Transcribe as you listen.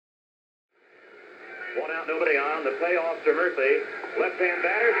One out, nobody on. The payoff to Murphy. Left-hand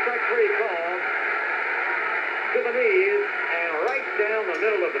batter, strike three call. To the knees and right down the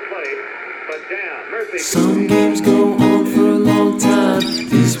middle of the plate. But down, Murphy. Some games go on for a long time.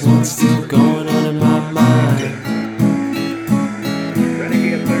 This one's still going on in my mind.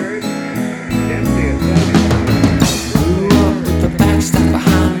 Rennie at third. Dempsey at second. Grew up with the backstop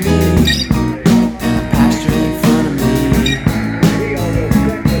behind me and a pasture in front of me. He almost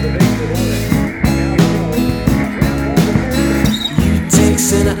set for the bases loaded. And now he goes. You take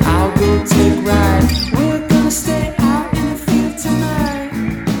center, I'll go take right. We're gonna stay out in the field tonight.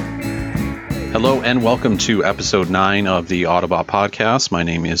 Hello and welcome to episode 9 of the Autobot podcast. My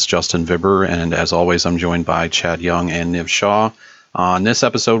name is Justin Vibber, and as always, I'm joined by Chad Young and Niv Shaw. On this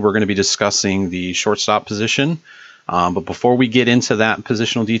episode, we're going to be discussing the shortstop position. But before we get into that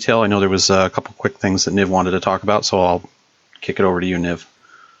positional detail, I know there was a couple quick things that Niv wanted to talk about, so I'll kick it over to you, Niv.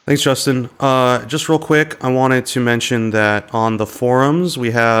 Thanks, Justin. Just real quick, I wanted to mention that on the forums,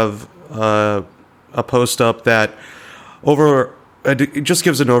 we have a post up that it just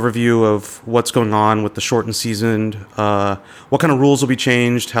gives an overview of what's going on with the shortened season, what kind of rules will be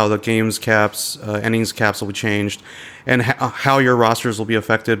changed, how the games caps, innings caps will be changed, and how your rosters will be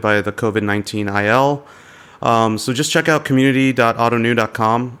affected by the COVID-19 IL. So just check out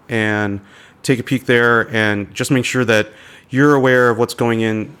community.autonew.com and take a peek there, and just make sure that you're aware of what's going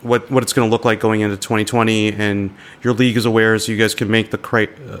in, what it's going to look like going into 2020, and your league is aware, so you guys can make the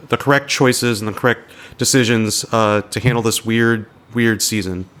correct choices and the correct decisions to handle this weird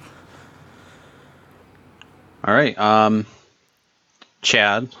season. All right.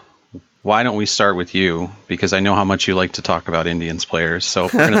 Chad, why don't we start with you? Because I know how much you like to talk about Indians players. So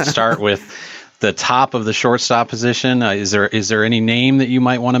if we're going to start with the top of the shortstop position, is there any name that you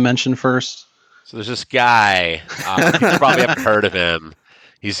might want to mention first? So there's this guy, you probably haven't heard of him.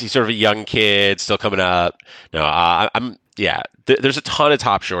 He's sort of a young kid, still coming up. No, there's a ton of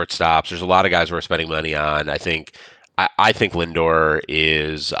top shortstops. There's a lot of guys we're spending money on. I think Lindor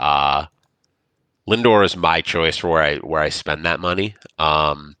is my choice for where I spend that money.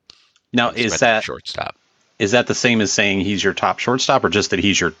 Now, is that shortstop? Is that the same as saying he's your top shortstop, or just that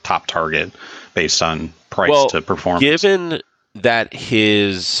he's your top target based on price to performance? Given that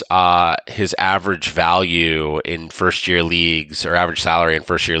his average value in first year leagues, or average salary in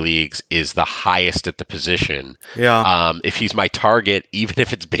first year leagues, is the highest at the position. Yeah. If he's my target, even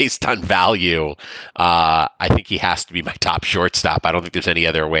if it's based on value, I think he has to be my top shortstop. I don't think there's any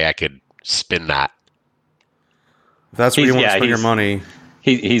other way I could spin that. If that's where you want to spend your money.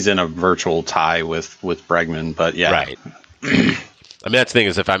 He's in a virtual tie with Bregman, but yeah. Right. I mean, that's the thing,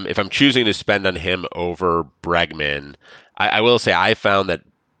 is if I'm choosing to spend on him over Bregman, I will say I found that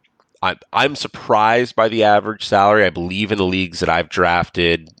I'm surprised by the average salary. I believe in the leagues that I've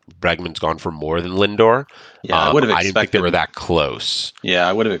drafted, Bregman's gone for more than Lindor. Yeah, I would have expected. I didn't think they were that close. Yeah,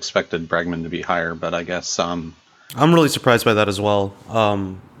 I would have expected Bregman to be higher, but I guess I'm really surprised by that as well.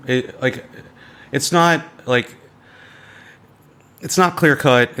 It's not clear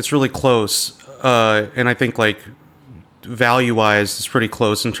cut. It's really close, and I think value wise, it's pretty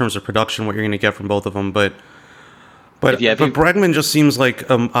close in terms of production. What you're going to get from both of them, but Bregman just seems like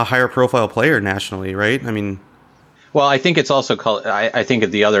a higher profile player nationally, right? I mean, well, I think it's also I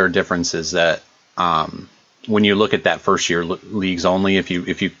think the other difference is that when you look at that first year leagues only, if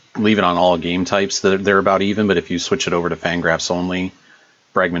you leave it on all game types, they're about even. But if you switch it over to Fangraphs only,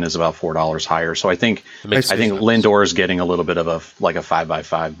 Bregman is about $4 higher. So I think Lindor is getting a little bit of a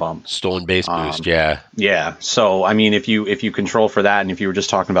 5x5 bump, stolen base boost. Yeah. So I mean, if you control for that, and if you were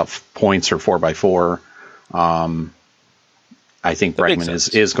just talking about points or 4x4, I think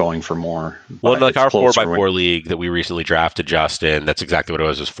Bregman is going for more. Well, like our 4x4 league that we recently drafted, Justin, that's exactly what it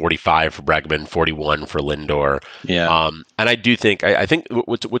was. It was 45 for Bregman, 41 for Lindor. Yeah. And I do think I think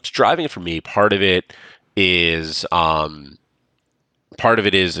what's driving it for me, part of it is I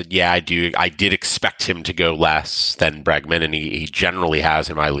did expect him to go less than Bregman, and he generally has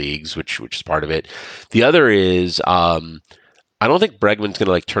in my leagues, which is part of it. The other is I don't think Bregman's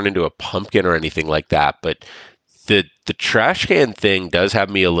going to turn into a pumpkin or anything like that, but the trash can thing does have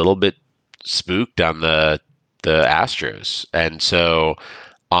me a little bit spooked on the Astros, and so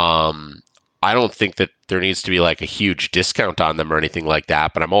I don't think that there needs to be a huge discount on them or anything like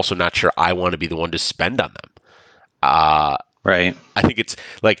that. But I'm also not sure I want to be the one to spend on them. Right. I think it's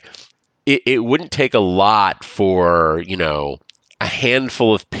it wouldn't take a lot for a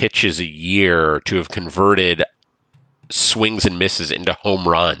handful of pitches a year to have converted swings and misses into home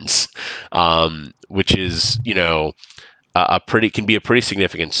runs, which is can be a pretty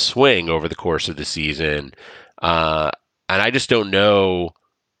significant swing over the course of the season. And I just don't know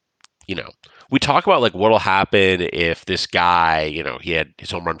we talk about like what'll happen if this guy, he had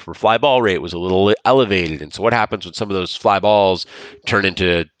his home run per fly ball rate was a little elevated, and so what happens when some of those fly balls turn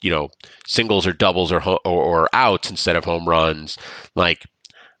into singles or doubles or outs instead of home runs? Like,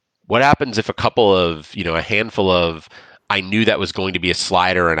 what happens if a handful of I knew that was going to be a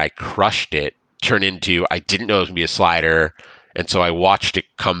slider and I crushed it turn into I didn't know it was going to be a slider, and so I watched it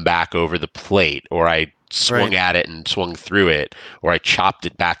come back over the plate, or I swung at it and swung through it, or I chopped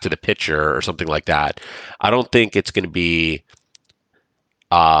it back to the pitcher or something like that. I don't think it's going to be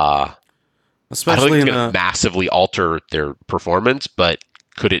especially it's going to massively alter their performance, but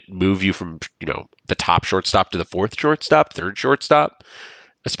could it move you from the top shortstop to the fourth shortstop, third shortstop,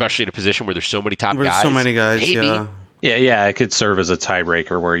 especially in a position where there's so many top guys? So many guys, yeah. It could serve as a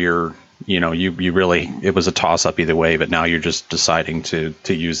tiebreaker where you really, it was a toss up either way, but now you're just deciding to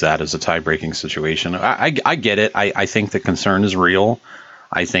use that as a tie breaking situation. I get it. I think the concern is real.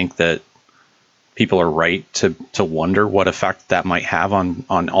 I think that people are right to wonder what effect that might have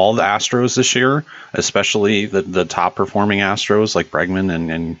on all the Astros this year, especially the top performing Astros like Bregman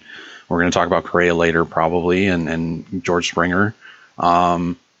and we're going to talk about Correa later probably and George Springer.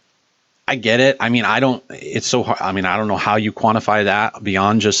 I get it. I mean, it's so hard. I mean, I don't know how you quantify that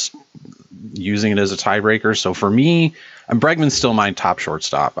beyond just using it as a tiebreaker. So for me, Bregman's still my top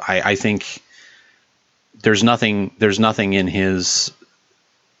shortstop. I think there's nothing in his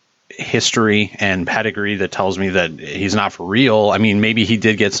history and pedigree that tells me that he's not for real. I mean, maybe he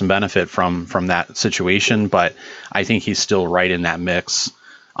did get some benefit from that situation, but I think he's still right in that mix.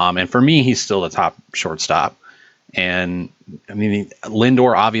 And for me, he's still the top shortstop. And I mean,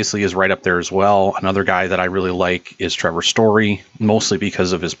 Lindor obviously is right up there as well. Another guy that I really like is Trevor Story, mostly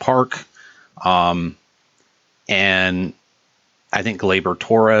because of his park. And I think Gleyber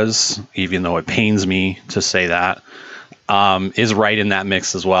Torres, even though it pains me to say that, is right in that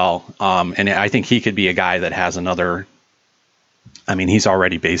mix as well. And I think he could be a guy that has another. I mean, he's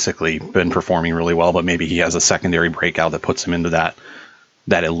already basically been performing really well, but maybe he has a secondary breakout that puts him into that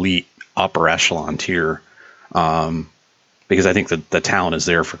elite upper echelon tier. Because I think that the talent is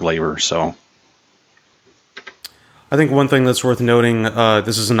there for Gleyber. So I think one thing that's worth noting,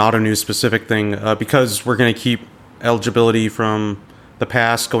 this is an Auto News specific thing, because we're going to keep eligibility from the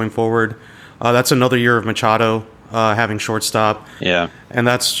past going forward. That's another year of Machado having shortstop. Yeah. And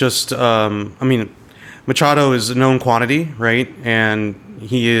that's just, Machado is a known quantity, right? And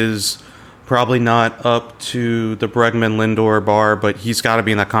he is probably not up to the Bregman Lindor bar, but he's got to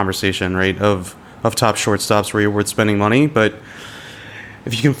be in that conversation, right, of top shortstops where you're worth spending money. But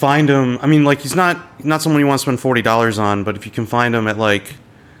if you can find him, I mean, like, he's not someone you want to spend $40 on, but if you can find him at, like,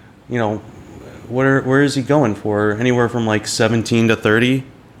 where is he going for? Anywhere from like 17 to 30?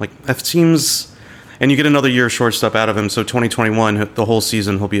 Like, that seems, and you get another year of shortstop out of him. So 2021, the whole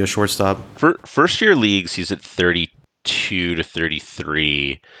season, he'll be a shortstop. For first year leagues, he's at 32 to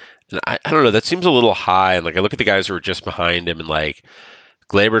 33. And I don't know, that seems a little high. And like, I look at the guys who are just behind him, and like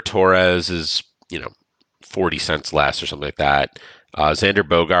Gleyber Torres is, 40 cents less or something like that. Xander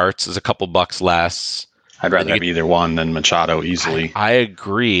Bogaerts is a couple bucks less. I'd rather have either one than Machado easily. I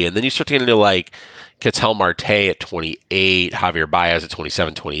agree. And then you start to get into like Ketel Marte at 28, Javier Baez at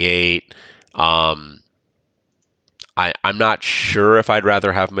 27, 28. I'm not sure if I'd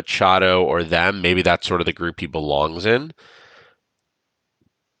rather have Machado or them. Maybe that's sort of the group he belongs in.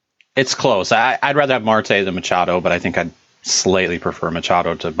 It's close. I'd rather have Marte than Machado, but I think I'd slightly prefer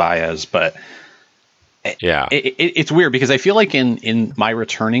Machado to Baez. But yeah, it's weird because I feel like in my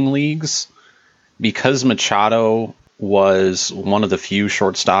returning leagues, because Machado was one of the few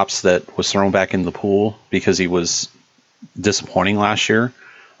shortstops that was thrown back in the pool because he was disappointing last year,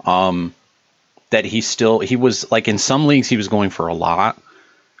 that he was like, in some leagues he was going for a lot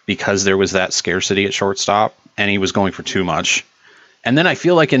because there was that scarcity at shortstop and he was going for too much. And then I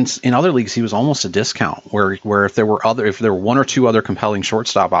feel like in other leagues he was almost a discount where if there were one or two other compelling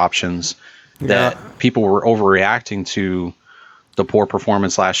shortstop options that people were overreacting to the poor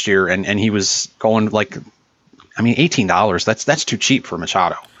performance last year, and he was going like, I mean, $18. That's too cheap for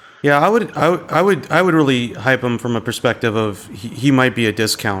Machado. Yeah, I would really hype him from a perspective of he might be a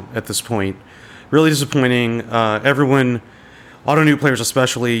discount at this point. Really disappointing. Everyone, auto new players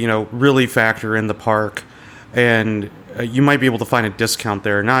especially, really factor in the park, and you might be able to find a discount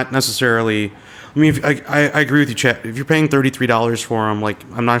there. Not necessarily. I mean, I agree with you, Chet. If you're paying $33 for him, like,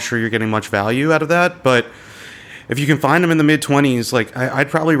 I'm not sure you're getting much value out of that. But if you can find him in the mid-20s, like, I'd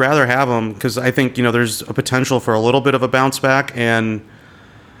probably rather have him because I think there's a potential for a little bit of a bounce back. And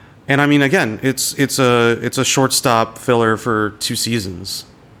I mean, again, it's a shortstop filler for 2 seasons.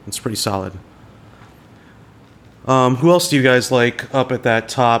 It's pretty solid. Who else do you guys like up at that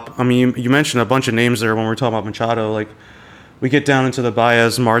top? I mean, you mentioned a bunch of names there when we were talking about Machado. Like, we get down into the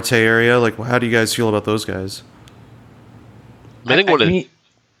Baez, Marte area. Like, how do you guys feel about those guys? I think one of the,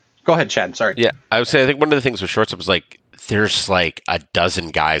 Go ahead, Chad. Sorry. yeah, I would say I think one of the things with shortstop is like there's like a dozen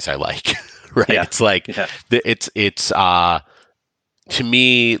guys I like, right? Yeah. It's like it's to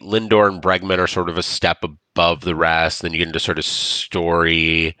me, Lindor and Bregman are sort of a step above the rest. Then you get into sort of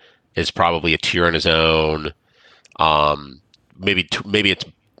Story is probably a tier on his own. Maybe it's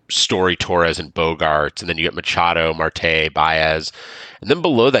Story, Torres, and Bogarts, and then you get Machado, Marte, Baez, and then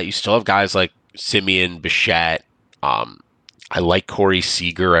below that you still have guys like Simeon, Bichette. I like Corey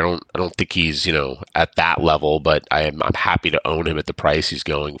Seager. I don't think he's at that level, but I'm happy to own him at the price he's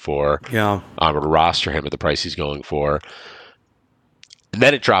going for. Yeah. Or roster him at the price he's going for. And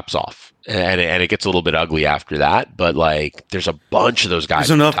then it drops off, and it gets a little bit ugly after that. But like, there's a bunch of those guys.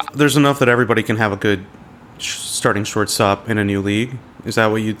 There's enough that everybody can have a good starting shortstop in a new league. Is that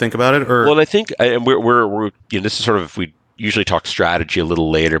what you think about it? Or well, I think, and we're this is sort of, we usually talk strategy a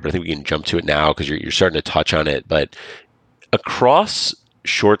little later, but I think we can jump to it now because you're starting to touch on it. But across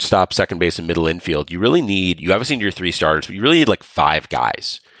shortstop, second base, and middle infield, you obviously need your 3 starters, but you really need like 5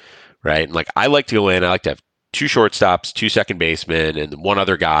 guys, right? And like, I like to go in, I like to have 2 shortstops, 2 second basemen, and 1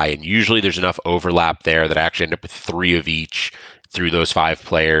 other guy. And usually there's enough overlap there that I actually end up with 3 of each through those 5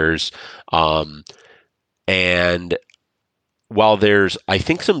 players. And while there's, I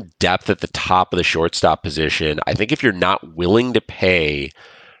think, some depth at the top of the shortstop position, I think if you're not willing to pay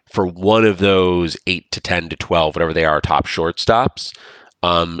for one of those 8 to 10 to 12, whatever they are, top shortstops,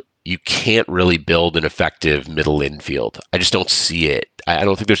 you can't really build an effective middle infield. I just don't see it. I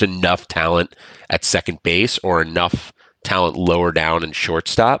don't think there's enough talent at second base or enough talent lower down in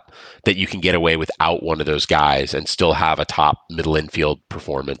shortstop that you can get away without one of those guys and still have a top middle infield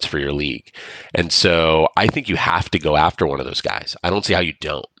performance for your league. And so I think you have to go after one of those guys. I don't see how you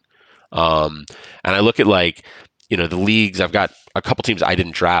don't. And I look at the leagues, I've got a couple teams I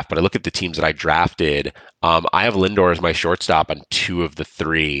didn't draft, but I look at the teams that I drafted. I have Lindor as my shortstop on 2 of the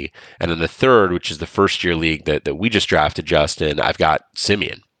 3. And then the third, which is the first year league that we just drafted, Justin, I've got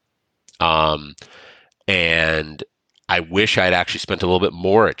Simeon. And I wish I'd actually spent a little bit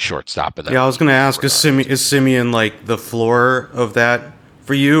more at shortstop in that. Yeah, I was going to ask, is Simeon like the floor of that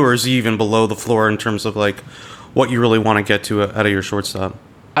for you, or is he even below the floor in terms of like what you really want to get to out of your shortstop?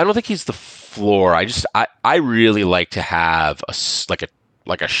 I don't think he's the floor. I really like to have a surefire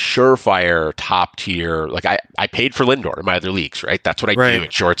top tier. Like I paid for Lindor in my other leagues, right? That's what I do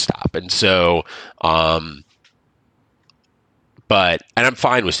at shortstop. And so, and I'm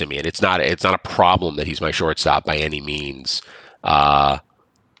fine with Simeon. It's not a problem that he's my shortstop by any means.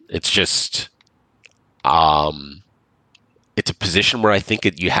 It's just, it's a position where I think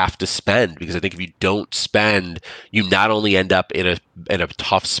you have to spend, because I think if you don't spend, you not only end up in a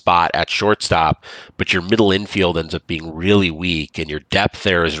tough spot at shortstop, but your middle infield ends up being really weak, and your depth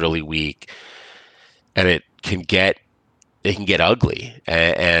there is really weak, and it can get ugly.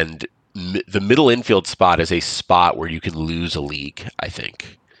 And the middle infield spot is a spot where you can lose a league, I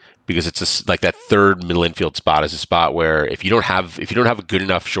think, because it's like that third middle infield spot is a spot where if you don't have a good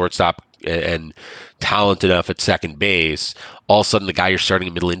enough shortstop and talent enough at second base, all of a sudden the guy you're starting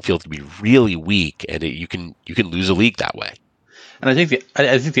in middle infield can be really weak, and you can lose a league that way. And I think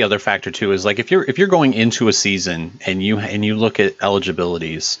the other factor too is like if you're going into a season and you look at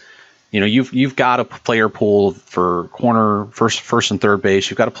eligibilities, you've got a player pool for corner, first and third base.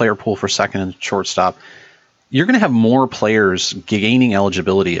 You've got a player pool for second and shortstop. You're going to have more players gaining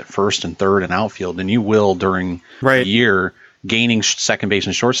eligibility at first and third and outfield than you will during the year gaining second base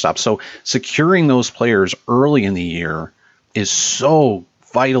and shortstop. So securing those players early in the year is so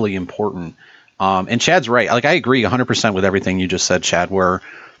vitally important. And Chad's right. Like, I agree 100% with everything you just said, Chad, where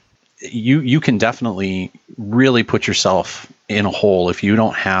you can definitely really put yourself in a hole if you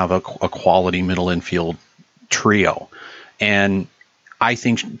don't have a quality middle infield trio. And I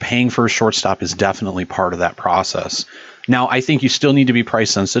think paying for a shortstop is definitely part of that process. Now, I think you still need to be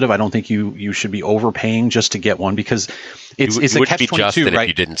price sensitive. I don't think you should be overpaying just to get one, because it's a catch-22, right? If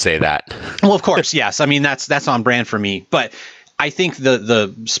you didn't say that. Well, of course, yes. I mean, that's on brand for me. But I think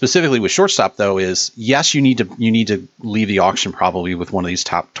the specifically with shortstop though is, yes, you need to leave the auction probably with one of these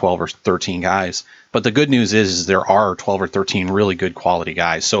top 12 or 13 guys. But the good news is there are 12 or 13 really good quality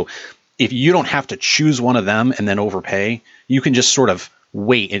guys. So if you don't have to choose one of them and then overpay, you can just sort of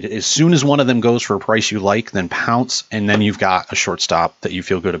wait. As soon as one of them goes for a price you like, then pounce, and then you've got a shortstop that you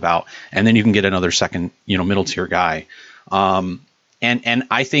feel good about, and then you can get another second, middle tier guy. And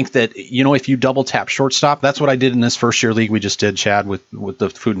I think that, if you double tap shortstop, that's what I did in this first year league we just did, Chad, with the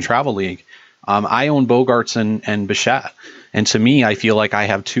Food and Travel League. I own Bogarts and Bichette. And to me, I feel like I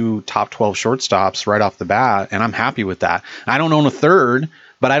have 2 top 12 shortstops right off the bat, and I'm happy with that. I don't own a third,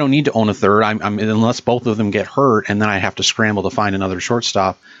 but I don't need to own a third. I'm unless both of them get hurt, and then I have to scramble to find another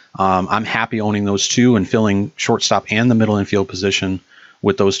shortstop. I'm happy owning those 2 and filling shortstop and the middle infield position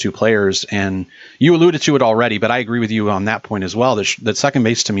with those 2 players. And you alluded to it already, but I agree with you on that point as well. That second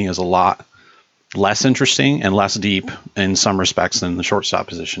base to me is a lot less interesting and less deep in some respects than the shortstop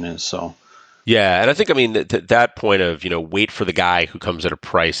position is. So. Yeah, and I think, I mean, that point of, wait for the guy who comes at a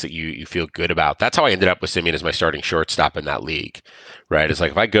price that you feel good about. That's how I ended up with Semien as my starting shortstop in that league, right? It's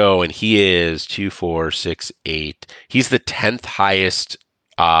like if I go and he is 2, 4, 6, 8, he's the 10th highest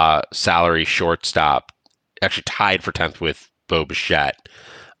salary shortstop, actually tied for 10th with Bo Bichette.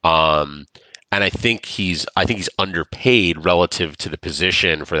 And I think he's underpaid relative to the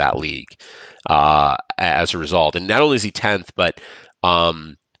position for that league as a result. And not only is he 10th, but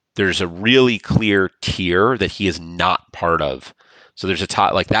there's a really clear tier that he is not part of. So there's a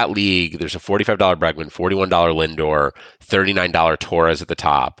top, like that league, there's a $45 Bregman, $41 Lindor, $39 Torres at the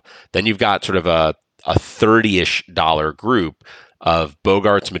top. Then you've got sort of a $30-ish group of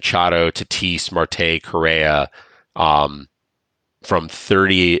Bogarts, Machado, Tatis, Marte, Correa, from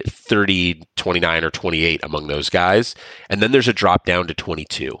 30, 29, or 28 among those guys. And then there's a drop down to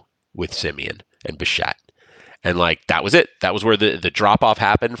 22 with Semien and Bichette. And like, that was it. That was where the drop off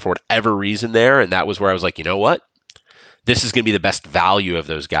happened for whatever reason there. And that was where I was like, you know what? This is going to be the best value of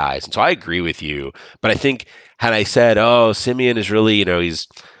those guys. And so I agree with you. But I think had I said, oh, Semien is really, he's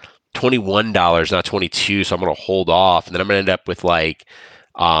 $21, not 22. So I'm going to hold off. And then I'm going to end up with like,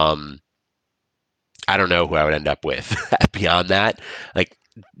 I don't know who I would end up with beyond that. Like,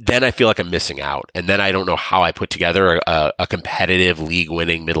 then I feel like I'm missing out. And then I don't know how I put together a competitive league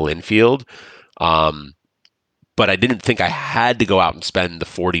winning middle infield. But I didn't think I had to go out and spend the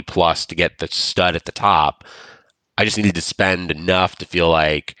 40 plus to get the stud at the top. I just needed to spend enough to feel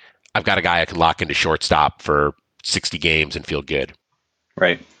like I've got a guy I can lock into shortstop for 60 games and feel good.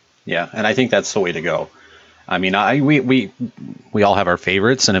 Right. Yeah. And I think that's the way to go. I mean, we all have our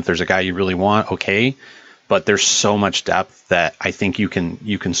favorites, and if there's a guy you really want, okay. But there's so much depth that I think you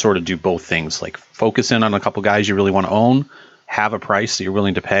can sort of do both things, like focus in on a couple guys you really want to own, have a price that you're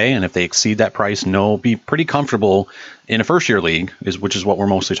willing to pay, and if they exceed that price, be pretty comfortable in a first year league, which is what we're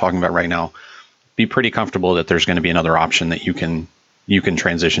mostly talking about right now. Be pretty comfortable that there's going to be another option that you can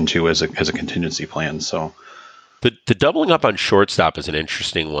transition to as a contingency plan. So the doubling up on shortstop is an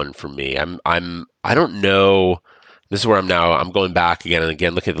interesting one for me. I don't know. This is where I'm going back again and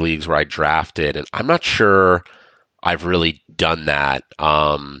again, looking at the leagues where I drafted, and I'm not sure I've really done that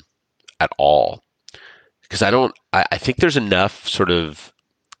at all. Because I think there's enough sort of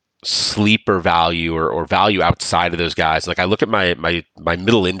sleeper value or value outside of those guys. Like I look at my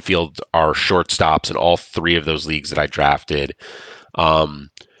middle infield are shortstops in all 3 of those leagues that I drafted. One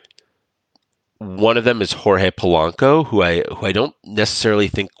of them is Jorge Polanco, who I don't necessarily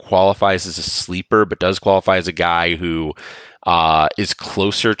think qualifies as a sleeper, but does qualify as a guy who is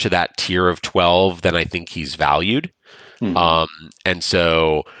closer to that tier of 12 than I think he's valued. And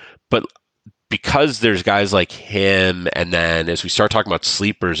so, but because there's guys like him, and then as we start talking about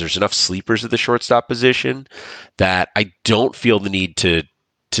sleepers, there's enough sleepers at the shortstop position that I don't feel the need to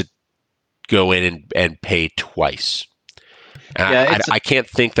go in and pay twice. And I can't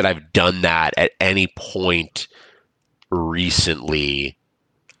think that I've done that at any point recently.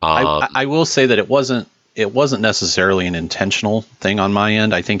 I will say that it wasn't necessarily an intentional thing on my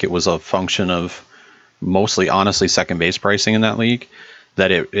end. I think it was a function of mostly, honestly, second base pricing in that league. That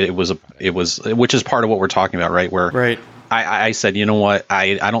it was which is part of what we're talking about, right? Where I said, you know what,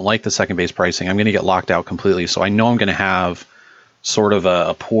 I don't like the second base pricing. I'm going to get locked out completely. So I know I'm going to have sort of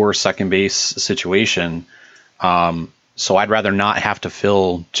a poor second base situation. So I'd rather not have to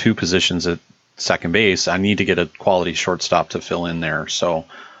fill 2 positions at second base. I need to get a quality shortstop to fill in there. So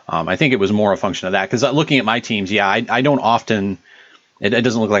I think it was more a function of that. Because looking at my teams, I don't often. It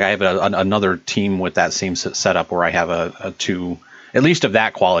doesn't look like I have another team with that same setup where I have a 2. At least of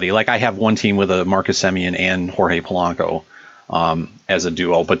that quality. Like I have one team with a Marcus Semien and Jorge Polanco as a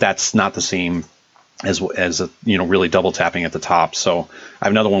duo, but that's not the same as really double tapping at the top. So I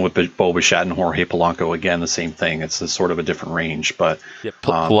have another one with Bo Bichette and Jorge Polanco. Again, the same thing. It's a sort of a different range, but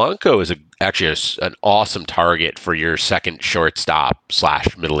Polanco is actually an awesome target for your second shortstop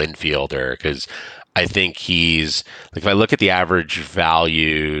 / middle infielder, because I think he's like, if I look at the average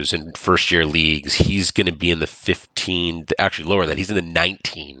values in first year leagues, he's going to be in the 15, actually lower than that. He's in the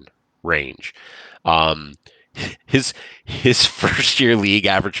 19 range. His first year league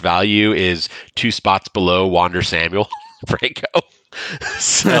average value is 2 spots below Wander Samuel Franco.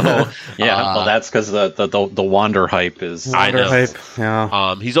 So Yeah, well, that's because the Wander hype is. I know. Hype,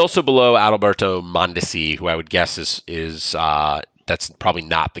 yeah. He's also below Adalberto Mondesi, who I would guess is that's probably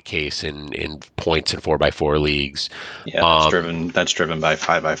not the case in points in 4x4 leagues. Yeah, that's driven by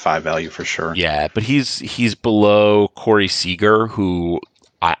 5x5 value for sure. Yeah, but he's below Corey Seager, who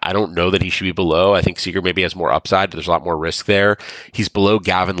I don't know that he should be below. I think Seager maybe has more upside, but there's a lot more risk there. He's below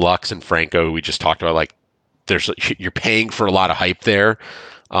Gavin Lux and Franco, who we just talked about. Like, you're paying for a lot of hype there.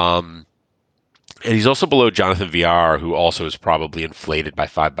 And he's also below Jonathan Villar, who also is probably inflated by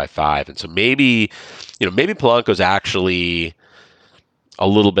 5x5. And so maybe Polanco's actually a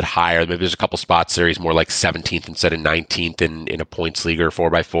little bit higher. Maybe there's a couple spots there he's more like 17th instead of 19th in a points league or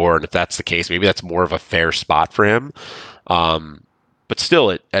 4x4. And if that's the case, maybe that's more of a fair spot for him. But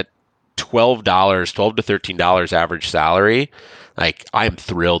still, at $12 to $13 average salary, like, I am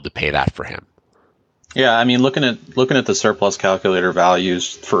thrilled to pay that for him. Yeah, I mean, looking at the surplus calculator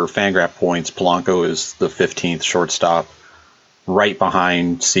values for Fangraph points, Polanco is the 15th shortstop, right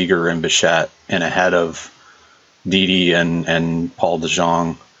behind Seager and Bichette, and ahead of Didi and Paul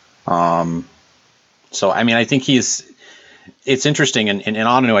DeJong. So, I mean, I think it's interesting, and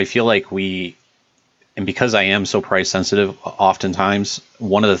Ottoneu, I feel like and because I am so price sensitive, oftentimes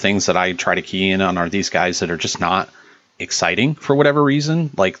one of the things that I try to key in on are these guys that are just not exciting for whatever reason.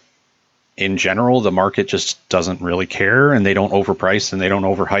 Like, in general, the market just doesn't really care, and they don't overprice and they don't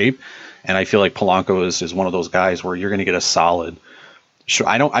overhype. And I feel like Polanco is one of those guys where you're going to get a solid.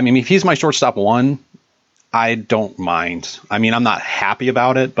 If he's my shortstop one, I don't mind. I mean, I'm not happy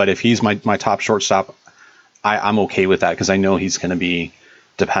about it, but if he's my top shortstop, I'm okay with that because I know he's going to be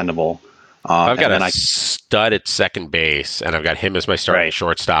dependable. I've got a stud at second base, and I've got him as my starting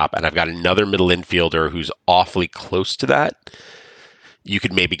shortstop, and I've got another middle infielder who's awfully close to that. You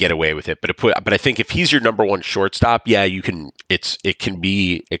could maybe get away with it, but I think if he's your number one shortstop, yeah, you can. It can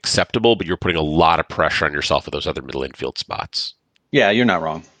be acceptable, but you're putting a lot of pressure on yourself with those other middle infield spots. Yeah, you're not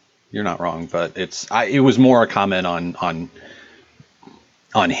wrong. But it was more a comment on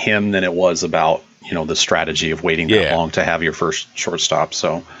him than it was about the strategy of waiting that long to have your first shortstop.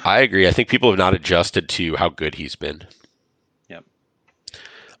 So I agree. I think people have not adjusted to how good he's been. Yep.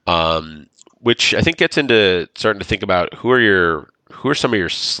 Which I think gets into starting to think about who are some of your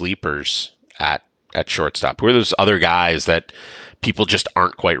sleepers at shortstop? Who are those other guys that people just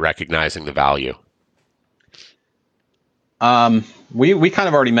aren't quite recognizing the value? We kind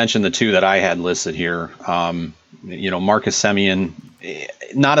of already mentioned the two that I had listed here. Marcus Semien,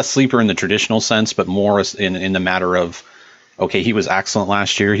 not a sleeper in the traditional sense, but more in the matter of, okay, he was excellent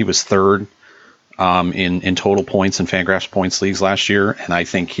last year. He was third in total points in Fangraphs points leagues last year, and I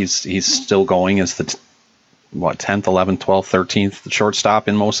think he's still going as the 10th, 11th, 12th, 13th shortstop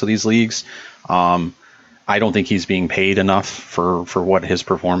in most of these leagues. I don't think he's being paid enough for what his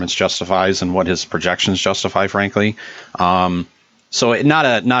performance justifies and what his projections justify, frankly. So people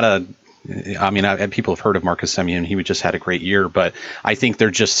have heard of Marcus Semien. He just had a great year, but I think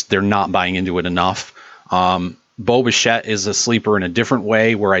they're not buying into it enough. Bo Bichette is a sleeper in a different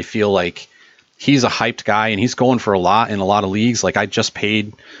way, where I feel like he's a hyped guy and he's going for a lot in a lot of leagues. Like, I just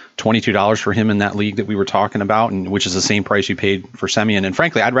paid $22 for him in that league that we were talking about, and which is the same price you paid for Semien. And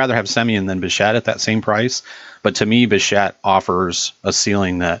frankly, I'd rather have Semien than Bichette at that same price. But to me, Bichette offers a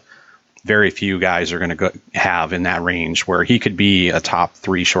ceiling that very few guys are going to have in that range, where he could be a top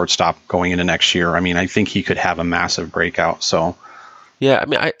 3 shortstop going into next year. I mean, I think he could have a massive breakout. So, yeah, I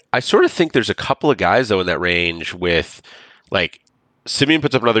mean, I sort of think there's a couple of guys though in that range with, like, Semien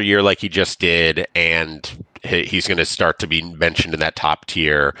puts up another year like he just did, and he's going to start to be mentioned in that top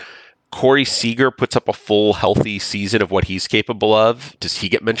tier. Corey Seager puts up a full, healthy season of what he's capable of. Does he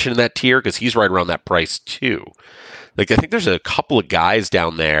get mentioned in that tier? Because he's right around that price too. Like, I think there's a couple of guys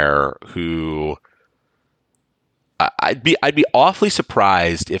down there who I'd be awfully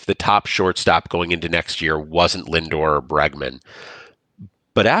surprised if the top shortstop going into next year wasn't Lindor or Bregman.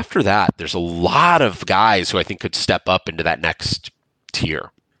 But after that, there's a lot of guys who I think could step up into that next tier.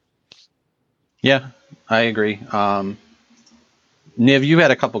 Yeah, I agree. Niv, you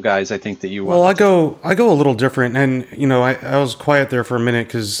had a couple guys I think that you Well, I go a little different, and I was quiet there for a minute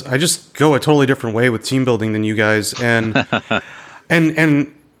because I just go a totally different way with team building than you guys, and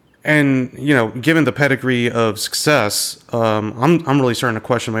and given the pedigree of success, I'm really starting to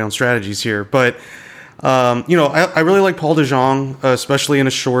question my own strategies here. But I really like Paul DeJong, especially in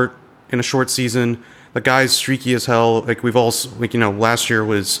a short season. The guy's streaky as hell. Like, we've all last year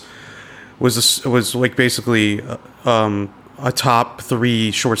was like basically a top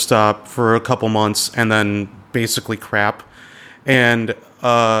 3 shortstop for a couple months and then basically crap. And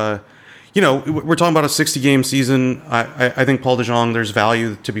we're talking about a 60-game season. I think Paul DeJong, there's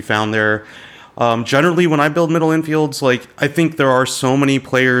value to be found there. Generally, when I build middle infields, like, I think there are so many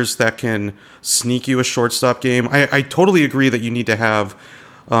players that can sneak you a shortstop game. I totally agree that you need to have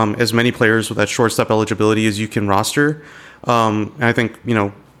as many players with that shortstop eligibility as you can roster. And I think,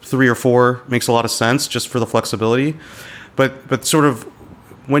 3 or 4 makes a lot of sense just for the flexibility. But sort of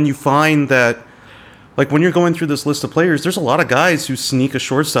when you find that, like, when you're going through this list of players, there's a lot of guys who sneak a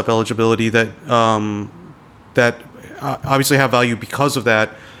shortstop eligibility that obviously have value because of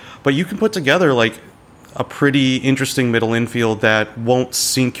that. But you can put together, like, a pretty interesting middle infield that won't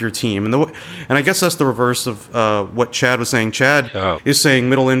sink your team. And I guess that's the reverse of what Chad was saying. Chad is saying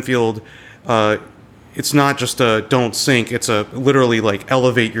middle infield, it's not just a don't sink, it's a literally, like,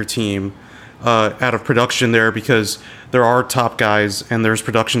 elevate your team out of production there, because there are top guys and there's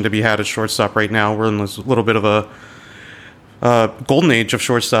production to be had at shortstop right now. We're in this little bit of a golden age of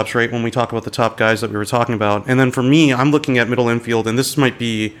shortstops, right, when we talk about the top guys that we were talking about. And then for me, I'm looking at middle infield, and this might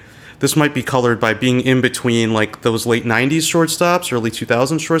be colored by being in between, like, those late 90s shortstops, early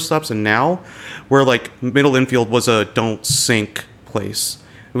 2000s shortstops, and now, where, like, middle infield was a don't sink place.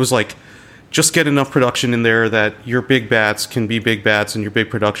 It was like, just get enough production in there that your big bats can be big bats and your big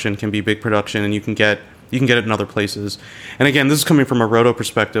production can be big production, and you can get it in other places. And again, this is coming from a roto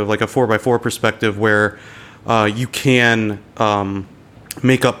perspective, like a 4x4 perspective, where you can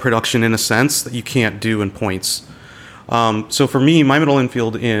make up production in a sense that you can't do in points. So for me, my middle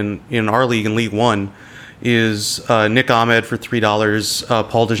infield in our league, in League One, is Nick Ahmed for $3,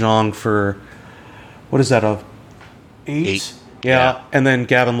 Paul DeJong for, what is that, a 8? Yeah, and then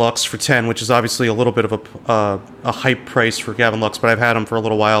Gavin Lux for 10, which is obviously a little bit of a hype price for Gavin Lux, but I've had him for a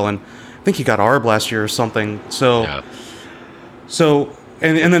little while, and I think he got ARB last year or something. So,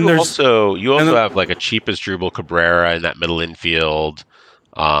 and then there's also have, like, a cheap as Drupal Cabrera in that middle infield.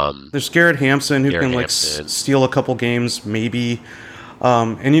 There's Garrett Hampson who can steal a couple games maybe,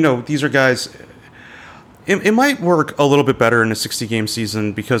 and these are guys. It might work a little bit better in a 60-game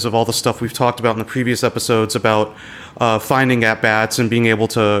season because of all the stuff we've talked about in the previous episodes about finding at-bats and being able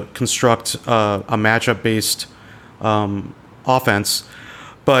to construct a matchup-based offense.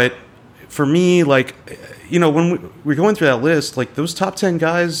 But for me, like, when we're going through that list, like, those top 10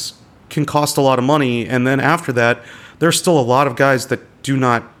 guys can cost a lot of money, and then after that, there's still a lot of guys that do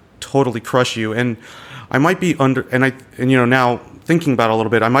not totally crush you. And I might be now thinking about it a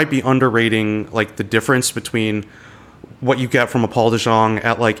little bit, I might be underrating, like, the difference between what you get from a Paul DeJong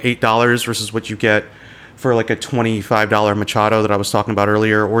at, like, $8 versus what you get for, like, a $25 Machado that I was talking about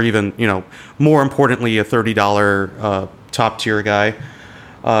earlier, or even, more importantly, a $30 top tier guy,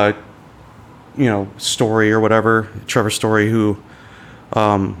 Story or whatever, Trevor Story, who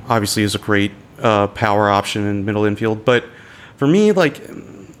obviously is a great power option in middle infield. But for me, like,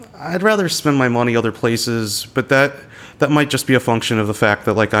 I'd rather spend my money other places, but that might just be a function of the fact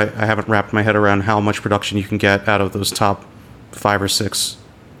that, like, I haven't wrapped my head around how much production you can get out of those top 5 or 6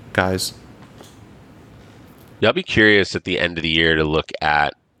 guys. Yeah, I'll be curious at the end of the year to look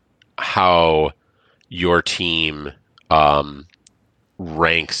at how your team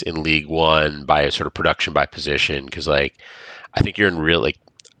ranks in League One by a sort of production by position, because, like, I think you're in real, like,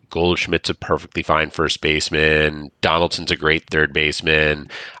 Goldschmidt's a perfectly fine first baseman. Donaldson's a great third baseman.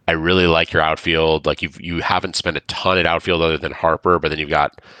 I really like your outfield. Like, you haven't spent a ton at outfield other than Harper, but then you've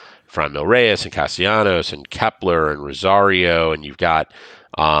got Franmil Reyes and Castellanos and Kepler and Rosario, and you've got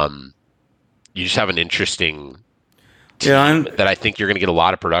you just have an interesting team that I think you're going to get a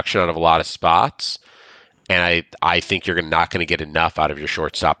lot of production out of a lot of spots. And I think you're not going to get enough out of your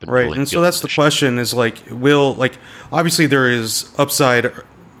shortstop. Right, and so that's the question is, like, obviously there is upside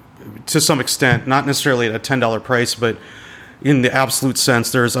to some extent, not necessarily at a $10 price, but in the absolute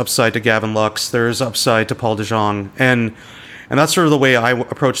sense, there is upside to Gavin Lux, there is upside to Paul DeJong, and that's sort of the way I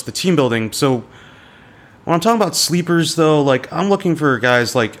approach the team building. So when I'm talking about sleepers, though, like, I'm looking for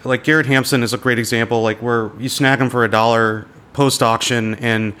guys like Garrett Hampson is a great example, like, where you snag him for $1 post auction,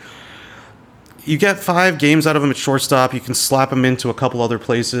 and you get 5 games out of him at shortstop. You can slap him into a couple other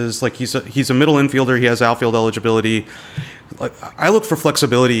places. Like, he's a middle infielder. He has outfield eligibility. Like, I look for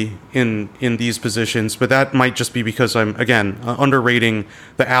flexibility in these positions, but that might just be because I'm, again, underrating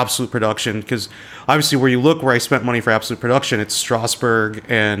the absolute production. Because obviously, where I spent money for absolute production, it's Strasburg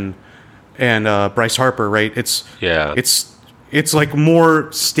and Bryce Harper, right? It's like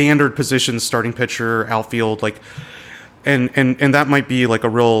more standard positions, starting pitcher, outfield, like, and that might be like a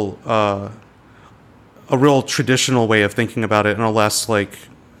real traditional way of thinking about it, and a less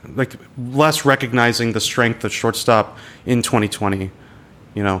less recognizing the strength of shortstop in 2020,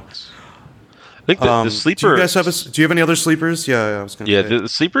 I think the sleeper. Do you guys have do you have any other sleepers? Yeah, I was going to Yeah, say. the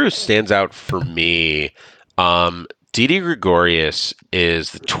sleeper who stands out for me, Didi Gregorius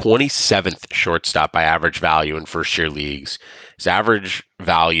is the 27th shortstop by average value in first-year leagues. His average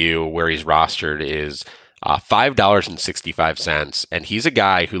value where he's rostered is $5.65, and he's a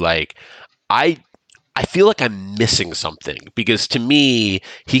guy who, like, I feel like I'm missing something because to me,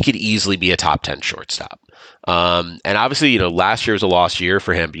 he could easily be a top 10 shortstop. And obviously, last year was a lost year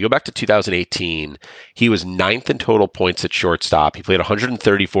for him. But you go back to 2018, he was ninth in total points at shortstop. He played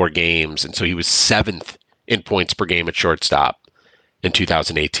 134 games, and so he was seventh in points per game at shortstop in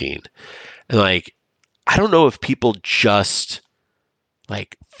 2018. And I don't know if people just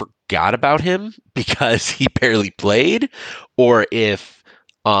forgot about him because he barely played, or if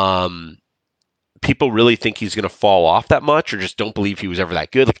people really think he's going to fall off that much or just don't believe he was ever that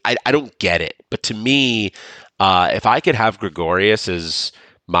good. I don't get it. But to me, if I could have Gregorius as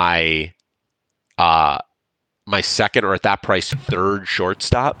my second, or at that price, third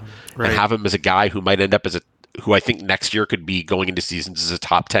shortstop, Right. and have him as a guy who might end up who I think next year could be going into seasons as a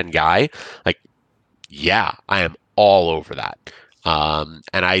top 10 guy, yeah, I am all over that. And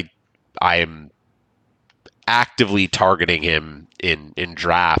I am actively targeting him in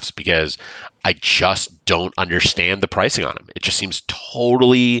drafts because I just don't understand the pricing on him. It just seems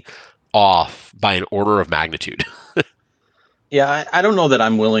totally off by an order of magnitude. Yeah, I don't know that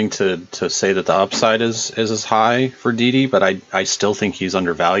I'm willing to say that the upside is as high for Didi, but I still think he's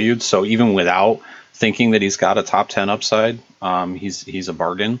undervalued. So even without thinking that he's got a top 10 upside, he's a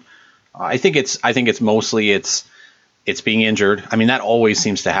bargain. I think it's mostly it's being injured. I mean, that always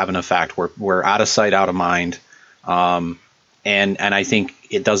seems to have an effect. We're out of sight, out of mind. And I think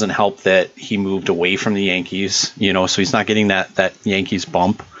it doesn't help that he moved away from the Yankees, so he's not getting that Yankees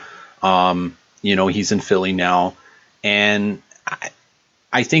bump. He's in Philly now. And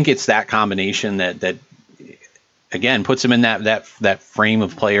I think it's that combination that again puts him in that frame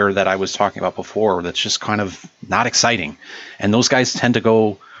of player that I was talking about before. That's just kind of not exciting. And those guys tend to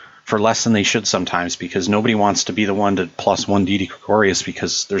go for less than they should sometimes because nobody wants to be the one to +1 Didi Gregorius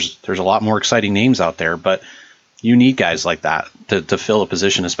because there's a lot more exciting names out there. But you need guys like that to fill a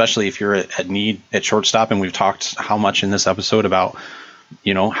position, especially if you're at need at shortstop. And we've talked how much in this episode about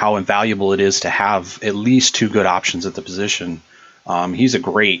how invaluable it is to have at least two good options at the position. He's a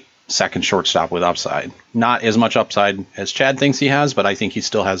great second shortstop with upside. Not as much upside as Chad thinks he has, but I think he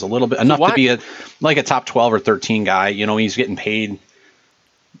still has a little bit enough to be a top 12 or 13 guy. He's getting paid,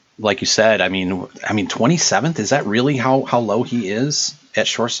 like you said. I mean 27th. Is that really how low he is at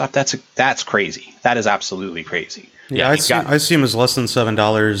shortstop? That's crazy. That is absolutely crazy. Yeah, I see him as less than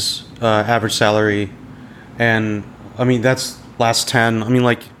 $7 average salary, and I mean that's last 10. I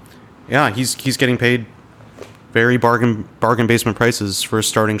mean, he's getting paid very bargain basement prices for a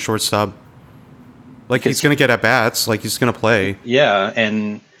starting shortstop. He's going to get at bats. He's going to play. Yeah,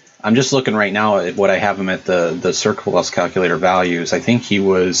 and I'm just looking right now at what I have him at the Circle Plus calculator values. I think he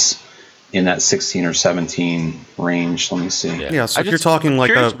was in that 16 or 17 range. Let me see. Yeah, so if you're talking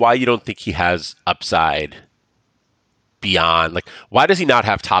why you don't think he has upside beyond, why does he not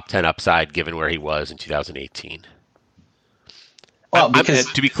have top 10 upside given where he was in 2018? Well, because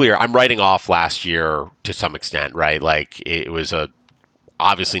to be clear, I'm writing off last year to some extent, right? It was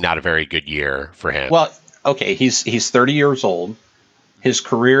obviously not a very good year for him. Well, okay, he's 30 years old. His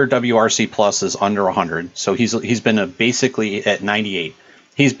career WRC plus is under 100, so he's been basically at 98.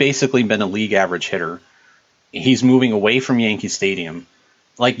 He's basically been a league average hitter. He's moving away from Yankee Stadium.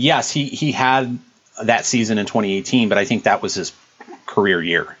 Yes, he had that season in 2018, but I think that was his career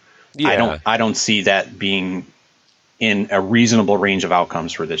year. Yeah. I don't see that being in a reasonable range of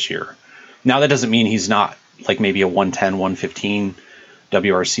outcomes for this year. Now, that doesn't mean he's not maybe a 110, 115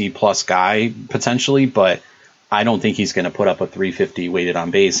 WRC plus guy potentially, but I don't think he's going to put up a 350 weighted on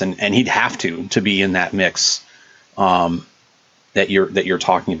base, and he'd have to be in that mix that you're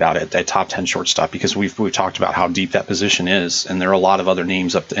talking about at that top 10 shortstop, because we've talked about how deep that position is, and there are a lot of other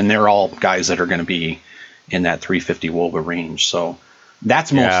names and they're all guys that are going to be in that 350 WOBA range. So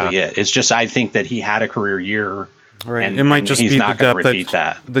that's mostly it. It's just I think that he had a career year. Right. And it might just he's be not going to repeat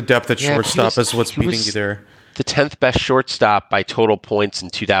that. The depth at shortstop is what's beating you there. The 10th best shortstop by total points in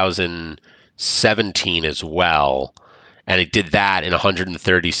 2017 as well. And he did that in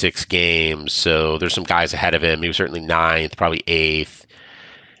 136 games. So there's some guys ahead of him. He was certainly 9th, probably 8th.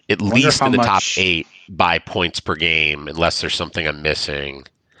 At least in the top 8 by points per game, unless there's something I'm missing.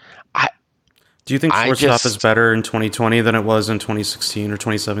 Do you think shortstop is better in 2020 than it was in 2016 or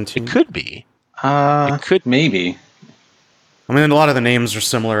 2017? It could be. It could maybe. I mean, a lot of the names are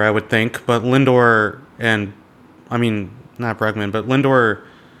similar, I would think, but Lindor and, not Bregman, but Lindor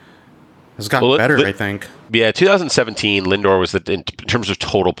has gotten better, I think. Yeah, 2017, Lindor was in terms of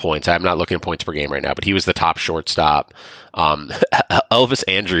total points. I'm not looking at points per game right now, but he was the top shortstop. Elvis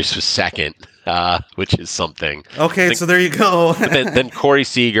Andrus was second, which is something. Okay, so there you go. But then Corey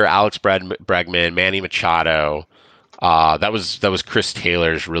Seager, Alex Bregman, Manny Machado. That was Chris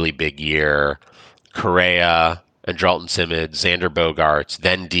Taylor's really big year. Correa, Andrelton Simmons, Xander Bogaerts,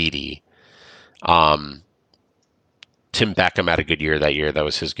 then Didi. Tim Beckham had a good year that year. That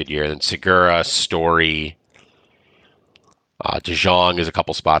was his good year. Then Segura, Story. DeJong is a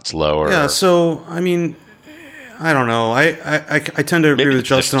couple spots lower. Yeah, so, I mean, I don't know. I tend to agree with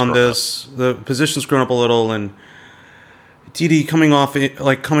Justin on this. The position's grown up a little, and Didi coming off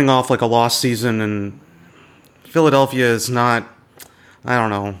like a lost season, and Philadelphia is not. I don't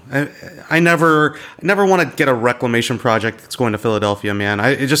know. I never want to get a reclamation project that's going to Philadelphia, man.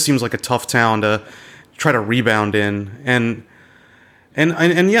 It just seems like a tough town to try to rebound in, and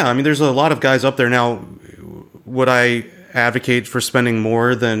yeah, I mean, there's a lot of guys up there now. Would I advocate for spending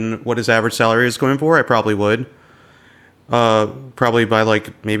more than what his average salary is going for? I probably would. Probably by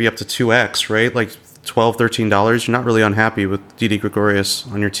like maybe up to 2x, right? Like $12, $13. You're not really unhappy with Didi Gregorius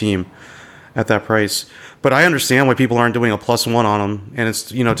on your team at that price. But I understand why people aren't doing a +1 on him. And it's,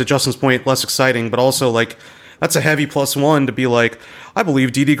 to Justin's point, less exciting, but also like that's a heavy +1 to be like, I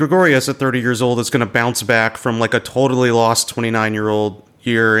believe Didi Gregorius at 30 years old is going to bounce back from like a totally lost 29-year-old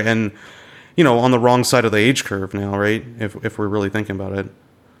year and, on the wrong side of the age curve now, right? If we're really thinking about it.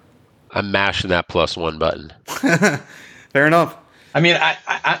 I'm mashing that +1 button. Fair enough. I mean,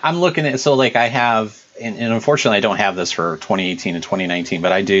 I'm looking at, so like I have, and unfortunately I don't have this for 2018 and 2019,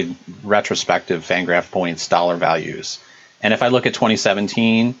 but I did retrospective Fangraph points, dollar values. And if I look at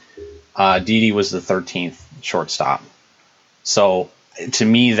 2017, Didi was the 13th shortstop. So to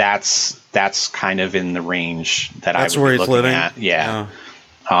me, that's kind of in the range that I would be looking at. Yeah.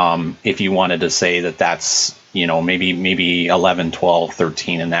 If you wanted to say that's, maybe 11, 12,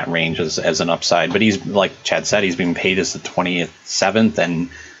 13 in that range as an upside. But he's, like Chad said, he's being paid as the 27th, and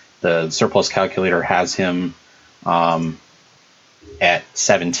the surplus calculator has him at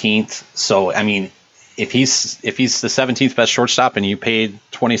 17th. So, I mean, if he's the 17th best shortstop and you paid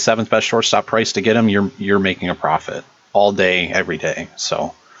 27th best shortstop price to get him, you're making a profit all day, every day.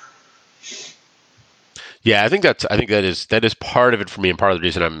 So. Yeah, I think that is part of it for me, and part of the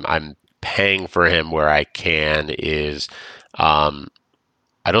reason I'm paying for him where I can is I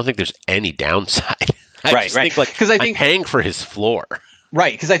don't think there's any downside. I think I'm paying for his floor.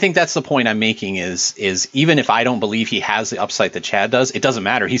 Right, because I think that's the point I'm making is even if I don't believe he has the upside that Chad does, it doesn't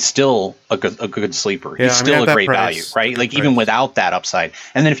matter. He's still a good sleeper. He's still a great value, right? Like even without that upside.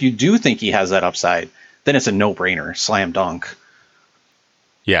 And then if you do think he has that upside, then it's a no-brainer, slam dunk.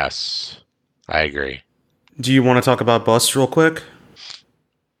 Yes, I agree. Do you want to talk about busts real quick?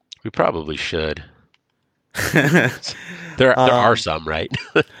 We probably should. There are some, right?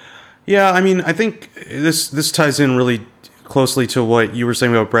 Yeah, I mean, I think this ties in really closely to what you were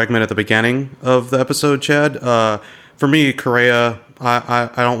saying about Bregman at the beginning of the episode, Chad. For me, Correa,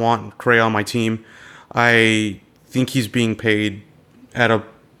 I don't want Correa on my team. I think he's being paid at a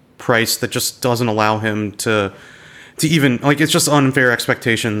price that just doesn't allow him to even, like, it's just unfair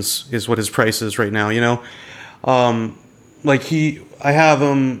expectations is what his price is right now, I have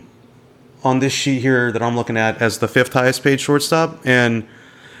him on this sheet here that I'm looking at as the 5th highest paid shortstop, and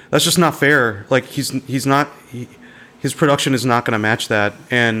that's just not fair. Like, his production is not going to match that.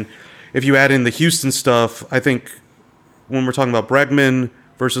 And if you add in the Houston stuff, I think when we're talking about Bregman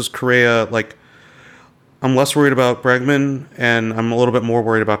versus Correa, like, I'm less worried about Bregman, and I'm a little bit more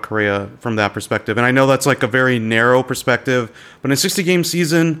worried about Correa from that perspective. And I know that's like a very narrow perspective, but in a 60-game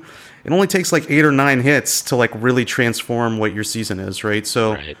season, it only takes like 8 or 9 hits to like really transform what your season is, right?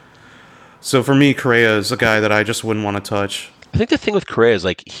 So for me, Correa is a guy that I just wouldn't want to touch. I think the thing with Correa is,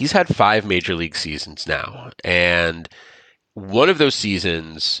 like, he's had 5 major league seasons now, and one of those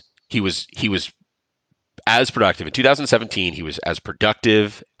seasons he was as productive. In 2017, he was as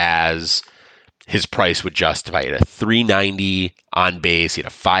productive as his price would justify. He had a 390 on base. He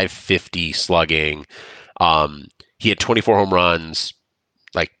had a 550 slugging. He had 24 home runs.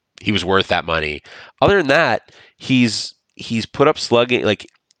 Like, he was worth that money. Other than that, he's put up slugging. Like,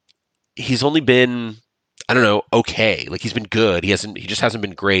 he's only been, I don't know, okay. Like, he's been good. He just hasn't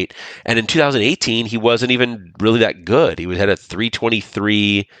been great. And in 2018, he wasn't even really that good. He had a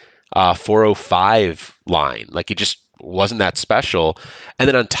 323, 405 line. Like, he just wasn't that special. And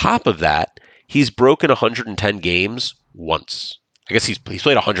then on top of that, he's broken 110 games once. I guess he's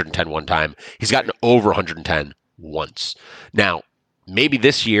played 110 one time. He's gotten over 110 once. Now, maybe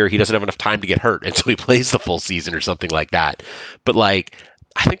this year he doesn't have enough time to get hurt, and so he plays the full season or something like that. But, like,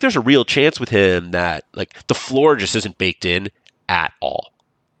 I think there's a real chance with him that like the floor just isn't baked in at all.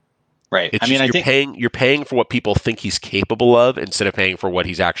 Right. It's I mean, just, I think you're paying for what people think he's capable of instead of paying for what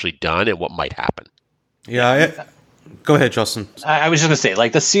he's actually done and what might happen. Yeah. Go ahead, Justin. I was just gonna say,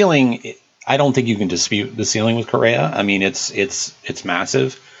 like the ceiling. I don't think you can dispute the ceiling with Correa. I mean, it's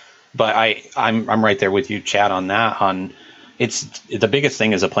massive, but I'm right there with you, Chad, on that. On it's the biggest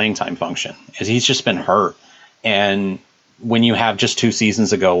thing is a playing time function. Is he's just been hurt, and when you have just 2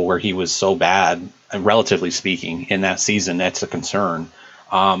 seasons ago where he was so bad, relatively speaking, in that season, that's a concern.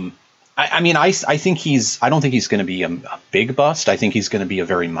 I mean, I think I don't think he's going to be a big bust. I think he's going to be a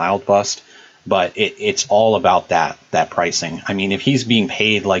very mild bust, but it's all about that pricing. I mean, if he's being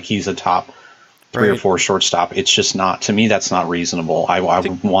paid like he's a top 3 or 4 shortstop, it's just not, to me, that's not reasonable. I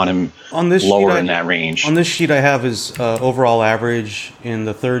would want him On this lower sheet, in that range. On this sheet, I have his overall average in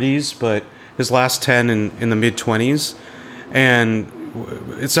the 30s, but his last 10 in the mid 20s, and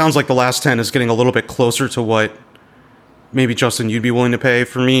it sounds like the last 10 is getting a little bit closer to what maybe, Justin, you'd be willing to pay.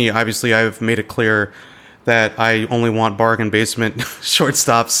 For me, obviously, I've made it clear that I only want bargain basement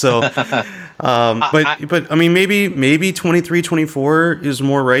shortstops. So, but I mean, maybe 23, 24 is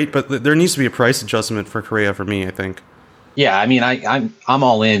more right. But there needs to be a price adjustment for Correa for me, I think. Yeah, I mean, I'm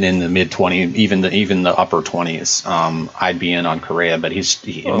all in the mid 20s, even the upper 20s. I'd be in on Correa, but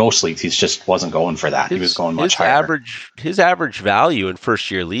in most leagues he just wasn't going for that. He was going much higher. His average value in first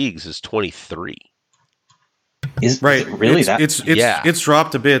year leagues is 23. Is it really that? It's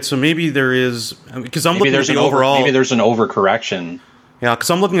dropped a bit. So maybe there is, because I'm looking at the overall. Maybe there's an overcorrection. Yeah, because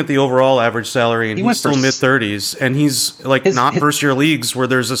I'm looking at the overall average salary, and he's still mid 30s, and he's like not first year leagues where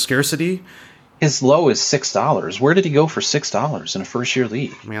there's a scarcity. His low is $6. Where did he go for $6 in a first year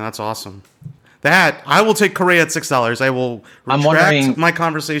league? Man, that's awesome. That I will take Correa at $6. I will retract my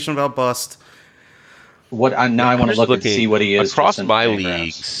conversation about bust. I want to look and see what he is across my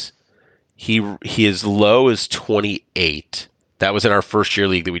leagues. His low is 28. That was in our first year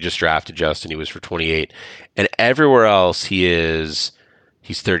league that we just drafted, Justin. He was for 28, and everywhere else he's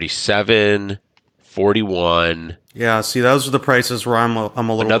 37, 41. Yeah, see, those are the prices where I'm a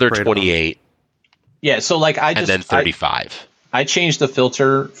little another 28. Yeah, so like and then 35. I changed the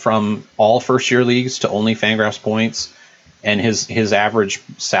filter from all first year leagues to only Fangraphs points, and his average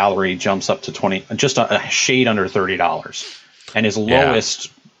salary jumps up to 20, just a shade under $30, and his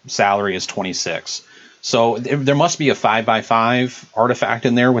lowest salary is 26. So there must be a 5x5 artifact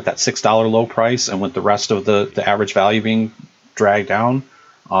in there with that $6 low price, and with the rest of the average value being dragged down.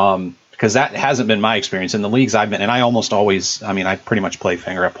 Because that hasn't been my experience in the leagues I've been, and I almost always, I mean, I pretty much play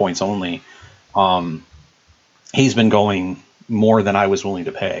Fangraph points only. He's been going more than I was willing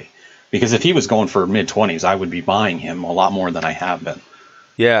to pay, because if he was going for mid 20s, I would be buying him a lot more than I have been.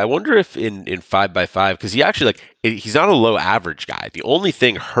 Yeah, I wonder if in 5x5, because he actually he's not a low average guy. The only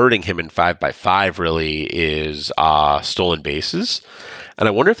thing hurting him in 5x5 really is stolen bases, and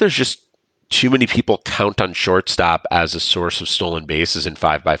I wonder if there's just too many people count on shortstop as a source of stolen bases in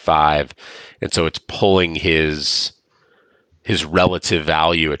 5x5, and so it's pulling his relative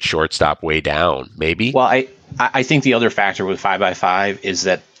value at shortstop way down. Maybe. Well, I think the other factor with 5x5 is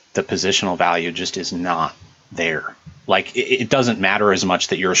that the positional value just is not there. Like it doesn't matter as much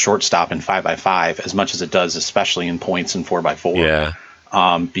that you're a shortstop in 5x5 as much as it does, especially in points in 4x4. Yeah.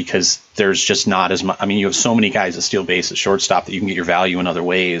 Because there's just not as much. I mean, you have so many guys that steal base at shortstop that you can get your value in other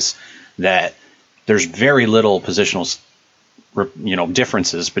ways, that there's very little positional,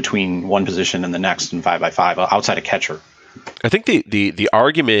 differences between one position and the next in 5x5 outside of catcher. I think the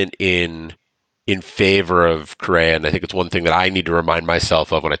argument in favor of Correa, and I think it's one thing that I need to remind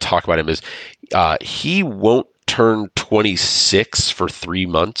myself of when I talk about him, is he won't turn 26 for 3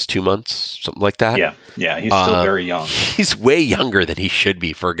 months, 2 months, something like that. Yeah, he's still very young. He's way younger than he should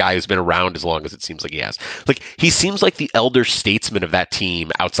be for a guy who's been around as long as it seems like he has. Like, he seems like the elder statesman of that team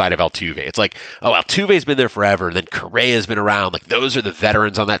outside of Altuve. It's like, oh, Altuve's been there forever, and then Correa's been around. Like, those are the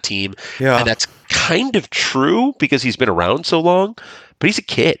veterans on that team. Yeah. And that's kind of true because he's been around so long, but he's a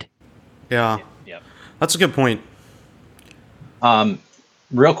kid. Yeah. That's a good point.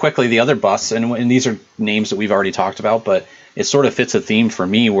 Real quickly, the other busts, and these are names that we've already talked about, but it sort of fits a theme for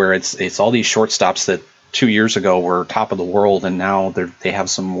me where it's all these shortstops that 2 years ago were top of the world and now they have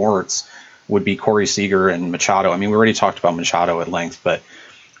some warts, would be Corey Seager and Machado. I mean, we already talked about Machado at length, but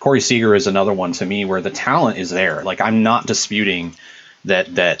Corey Seager is another one to me where the talent is there. Like, I'm not disputing that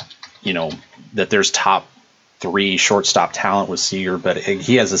there's top 3 shortstop talent with Seager, but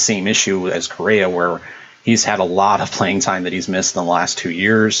he has the same issue as Correa where he's had a lot of playing time that he's missed in the last 2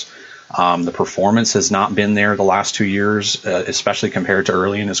 years. The performance has not been there the last 2 years, especially compared to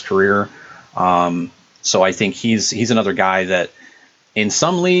early in his career. So I think he's another guy that in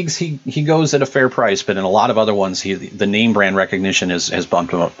some leagues he goes at a fair price, but in a lot of other ones, the name brand recognition has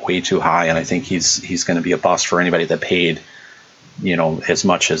bumped him up way too high, and I think he's going to be a bust for anybody that paid, as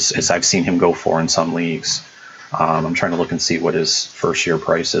much as I've seen him go for in some leagues. I'm trying to look and see what his first year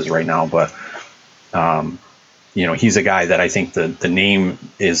price is right now, but he's a guy that I think the name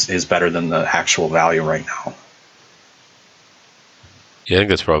is better than the actual value right now. Yeah, I think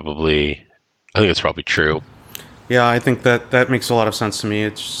that's probably true. Yeah, I think that makes a lot of sense to me.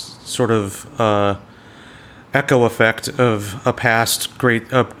 It's sort of echo effect of a past great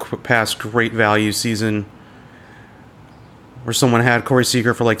value season where someone had Corey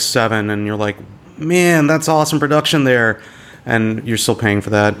Seager for like 7, and you're like, man, that's awesome production there, and you're still paying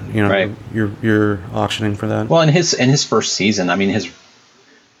for that. Right. You're auctioning for that. Well, in his first season, I mean,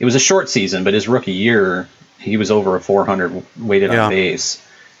 it was a short season, but his rookie year, he was over a 400 weighted on base.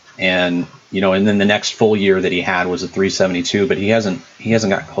 And and then the next full year that he had was a 372, but he hasn't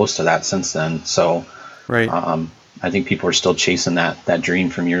got close to that since then. So, right. I think people are still chasing that dream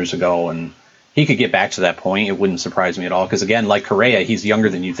from years ago, and he could get back to that point. It wouldn't surprise me at all, because again, like Correa, he's younger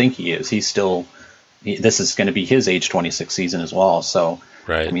than you think he is. He's still, this is going to be his age 26 season as well. So,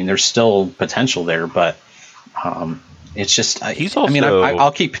 right. I mean, there's still potential there, but it's just he's also. I mean,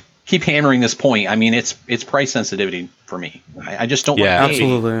 I'll keep hammering this point. I mean, it's price sensitivity for me. I just don't want to pay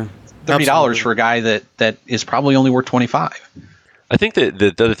absolutely $30 for a guy that is probably only worth $25. I think that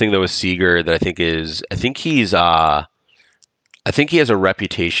the other thing though with Seager that I think he has a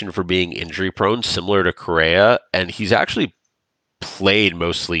reputation for being injury prone, similar to Correa, and he's actually played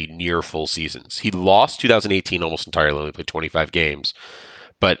mostly near full seasons. He lost 2018 almost entirely, only played 25 games.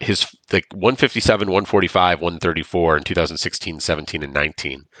 But his 157, 145, 134 in 2016, 17, and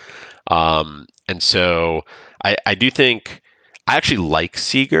 19. And so I do think I actually like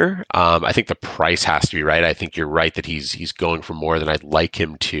Seager. I think the price has to be right. I think you're right that he's going for more than I'd like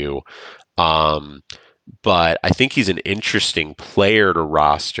him to. But I think he's an interesting player to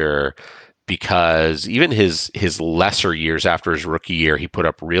roster because even his lesser years after his rookie year, he put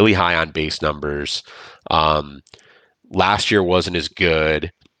up really high on base numbers. Last year wasn't as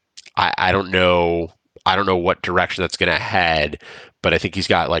good. I don't know what direction that's going to head, but I think he's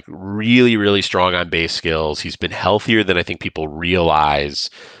got like really, really strong on base skills. He's been healthier than I think people realize.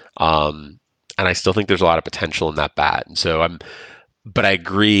 And I still think there's a lot of potential in that bat. And so but I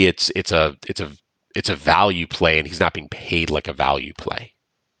agree it's a value play, and he's not being paid like a value play.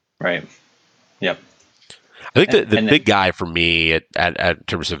 Right. Yep. I think the big guy for me at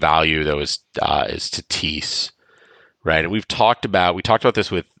terms of value though is Tatis. Right, and we talked about this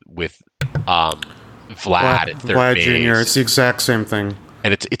with Vlad at third Vlad base. Jr. It's the exact same thing,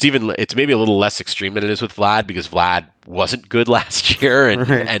 and it's maybe a little less extreme than it is with Vlad because Vlad wasn't good last year, and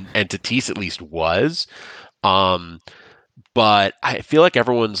right. and Tatis at least was. But I feel like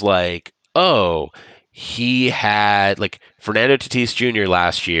everyone's like, oh, he had like Fernando Tatis Jr.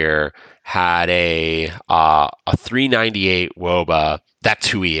 last year had a 398 WOBA. That's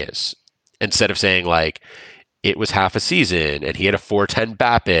who he is. Instead of saying like, it was half a season, and he had a 410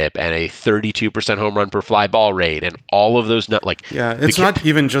 BABIP and a 32% home run per fly ball rate, and all of those it's not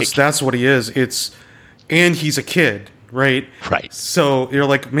even just that's what he is. And he's a kid, right? Right. So you're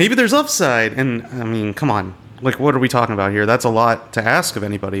like, maybe there's upside, and I mean, come on, like, what are we talking about here? That's a lot to ask of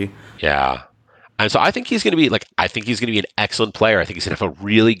anybody. Yeah, and so I think he's going to be an excellent player. I think he's going to have a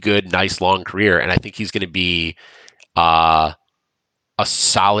really good, nice, long career, and I think he's going to be a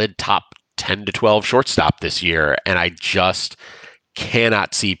solid top 10 to 12 shortstop this year, and I just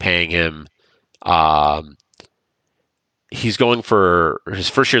cannot see paying him. He's going for his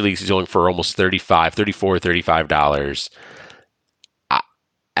first year leagues. He's going for almost $35.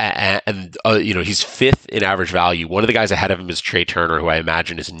 And he's fifth in average value. One of the guys ahead of him is Trey Turner, who I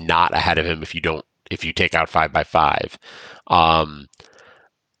imagine is not ahead of him if you take out 5x5.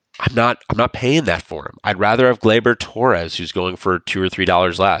 I'm not paying that for him. I'd rather have Gleyber Torres, who's going for $2 or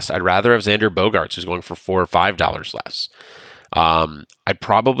 $3 less. I'd rather have Xander Bogaerts, who's going for $4 or $5 less. I'd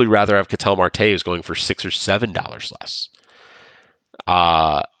probably rather have Ketel Marte, who's going for $6 or $7 less.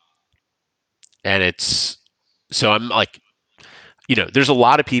 And it's so I'm like, there's a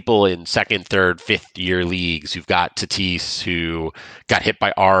lot of people in second, third, fifth year leagues who've got Tatis who got hit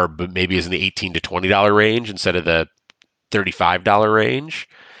by ARB, but maybe is in the $18 to $20 range instead of the $35 range.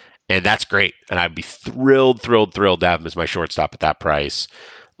 And that's great. And I'd be thrilled to have him as my shortstop at that price.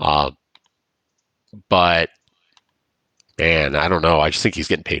 But, man, I don't know. I just think he's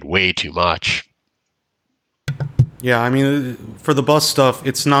getting paid way too much. Yeah, I mean, for the bust stuff,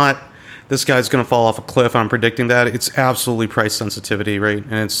 it's not this guy's going to fall off a cliff. I'm predicting that. It's absolutely price sensitivity, right?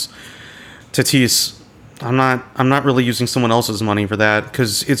 And it's Tatis. I'm not really using someone else's money for that,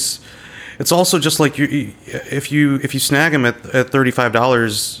 because it's also just like if you snag him at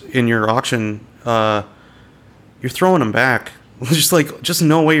 $35 in your auction, you're throwing him back. Just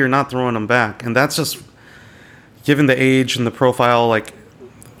no way you're not throwing him back, and that's just, given the age and the profile, like,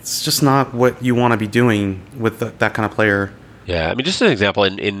 it's just not what you want to be doing with that kind of player. Yeah, I mean, just an example,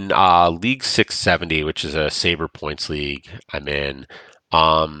 in League 670, which is a Saber points league I'm in,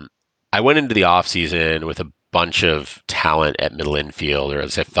 I went into the offseason with a bunch of talent at middle infield, or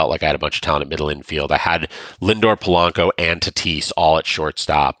as I felt like I had a bunch of talent at middle infield. I had Lindor, Polanco, and Tatis all at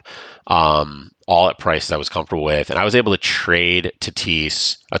shortstop, all at prices I was comfortable with. And I was able to trade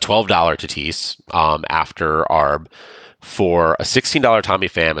Tatis, a $12 Tatis, after ARB, for a $16 Tommy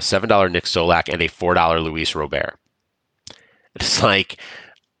Pham, a $7 Nick Solak, and a $4 Luis Robert. It's like,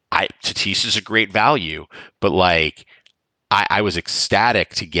 Tatis is a great value, but like, I was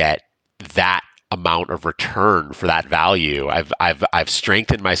ecstatic to get that amount of return for that value. I've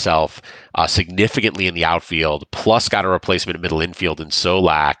strengthened myself significantly in the outfield, plus got a replacement at middle infield in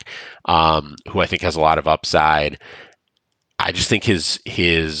Solak, who I think has a lot of upside. I just think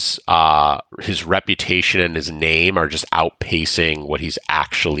his reputation and his name are just outpacing what he's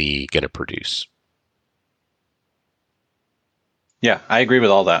actually going to produce. Yeah, I agree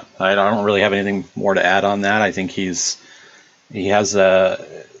with all that. I don't really have anything more to add on that. I think he's an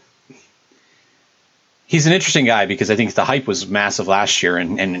interesting guy, because I think the hype was massive last year,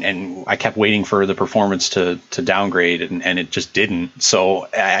 and I kept waiting for the performance to downgrade, and it just didn't. So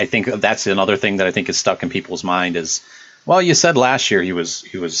I think that's another thing that I think is stuck in people's mind is, well, you said last year he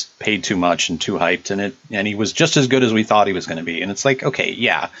was paid too much and too hyped, and he was just as good as we thought he was going to be. And it's like, okay,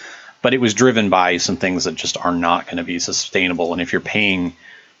 yeah, but it was driven by some things that just are not going to be sustainable. And if you're paying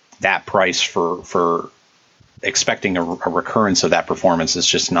that price for expecting a recurrence of that performance, is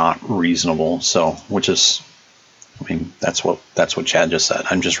just not reasonable. So, which is, I mean, that's what Chad just said.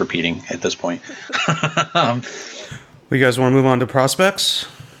 I'm just repeating at this point. You guys want to move on to prospects?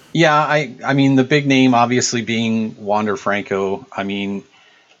 Yeah, I mean, the big name obviously being Wander Franco. I mean,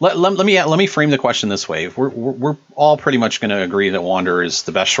 let me frame the question this way. We're all pretty much going to agree that Wander is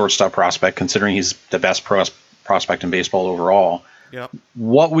the best shortstop prospect, considering he's the best prospect in baseball overall. Yep.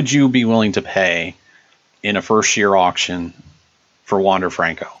 What would you be willing to pay in a first-year auction for Wander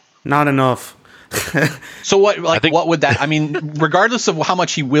Franco? Not enough. So what would that? I mean, regardless of how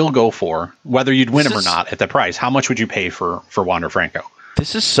much he will go for, whether you'd win him or not at the price, how much would you pay for Wander Franco?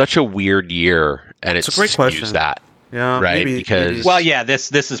 This is such a weird year, and it's a great question. That. Yeah, right. Maybe, because well, yeah,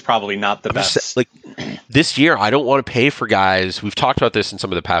 this is probably not the best. Like this year, I don't want to pay for guys. We've talked about this in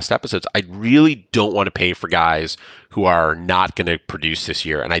some of the past episodes. I really don't want to pay for guys who are not going to produce this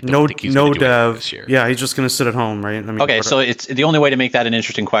year, and I don't think he's going to do it this year. Yeah, he's just going to sit at home, right? I mean, okay, so it's the only way to make that an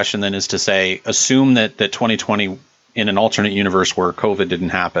interesting question then is to say, assume that 2020, in an alternate universe where COVID didn't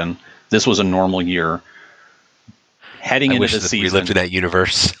happen, this was a normal year. Heading into the season, we lived in that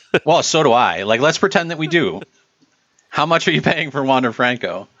universe. Well, so do I. Like, let's pretend that we do. How much are you paying for Wander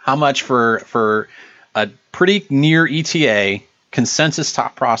Franco? How much for a pretty near ETA consensus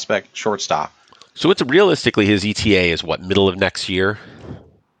top prospect shortstop? So it's realistically his ETA is what, middle of next year?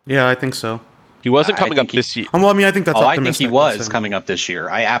 Yeah, I think so. He wasn't coming up this year. Well, I mean, I think that's optimistic. I think he was coming up this year.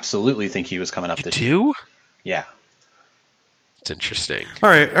 I absolutely think he was coming up this year. You do? Yeah. It's interesting. All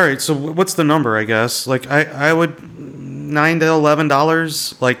right. So what's the number? I guess like I would $9 to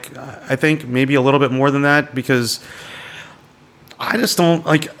 $11. Like I think maybe a little bit more than that, because I just don't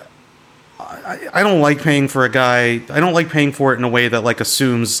like. I don't like paying for a guy. I don't like paying for it in a way that like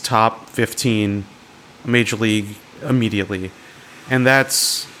assumes top 15 major league immediately, and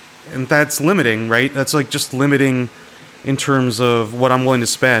that's limiting, right? That's like just limiting in terms of what I'm willing to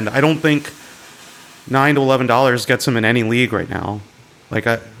spend. I don't think $9 to $11 gets him in any league right now. Like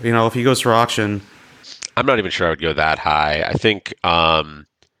if he goes for auction, I'm not even sure I would go that high. I think I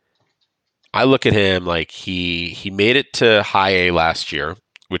look at him like he made it to high A last year,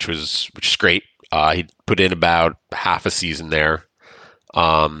 which is great. He put in about half a season there.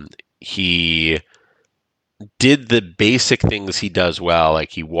 He did the basic things he does well.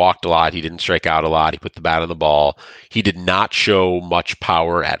 Like he walked a lot. He didn't strike out a lot. He put the bat on the ball. He did not show much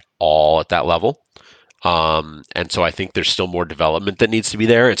power at all at that level. And so I think there's still more development that needs to be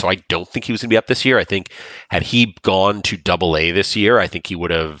there. And so I don't think he was going to be up this year. I think had he gone to AA this year, I think you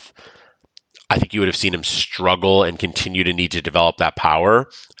would have seen him struggle and continue to need to develop that power.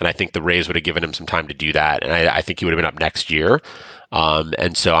 And I think the Rays would have given him some time to do that. And I think he would have been up next year.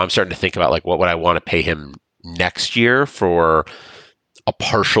 And so I'm starting to think about like, what would I want to pay him next year for a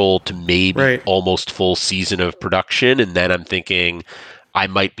partial to maybe almost full season of production? And then I'm thinking, I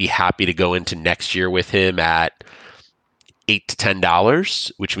might be happy to go into next year with him at $8 to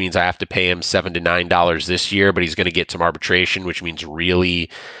 $10, which means I have to pay him $7 to $9 this year, but he's going to get some arbitration, which means really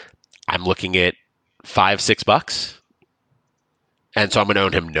I'm looking at $5-6, and so I'm going to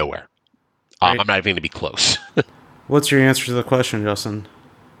own him nowhere. Right. I'm not even going to be close. What's your answer to the question, Justin?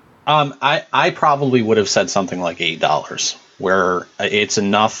 I probably would have said something like $8, where it's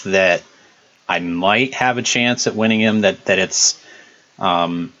enough that I might have a chance at winning him, that it's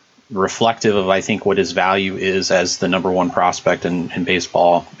reflective of, I think, what his value is as the number one prospect in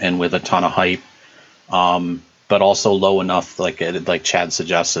baseball and with a ton of hype, but also low enough, like Chad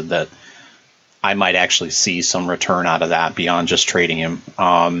suggested, that I might actually see some return out of that beyond just trading him.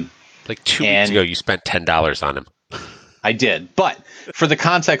 Like 2 weeks ago, you spent $10 on him. I did. But for the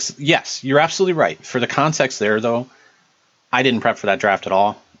context, yes, you're absolutely right. For the context there, though, I didn't prep for that draft at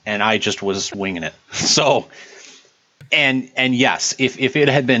all, and I just was winging it. So, and yes, if it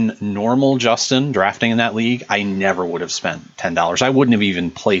had been normal Justin drafting in that league, I never would have spent $10. I wouldn't have even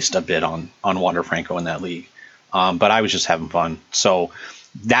placed a bid on Wander Franco in that league. But I was just having fun. So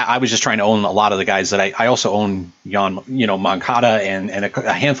that I was just trying to own a lot of the guys that I also own Moncada and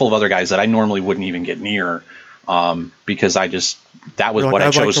a handful of other guys that I normally wouldn't even get near. Because that was what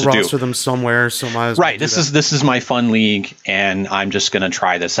I chose to do. Roster them somewhere, so might as well right. This is my fun league, and I'm just going to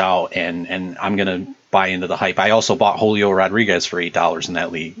try this out, and I'm going to buy into the hype. I also bought Julio Rodriguez for $8 in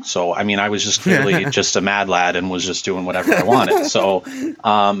that league. So I mean, I was just clearly just a mad lad and was just doing whatever I wanted. So,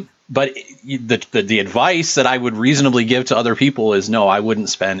 but the advice that I would reasonably give to other people is no, I wouldn't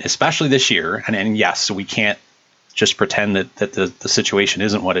spend, especially this year. And yes, we can't just pretend that the situation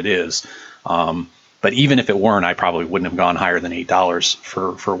isn't what it is. But even if it weren't, I probably wouldn't have gone higher than $8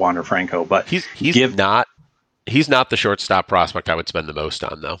 for Wander Franco. But he's not the shortstop prospect I would spend the most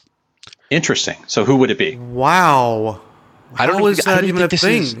on, though. Interesting. So who would it be? Wow. How is that even a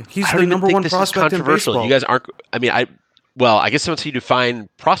thing? He's the number one prospect in baseball. You guys aren't. I mean, I guess once you define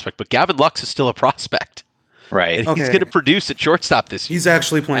prospect, but Gavin Lux is still a prospect. Right. And he's going to produce at shortstop this year. He's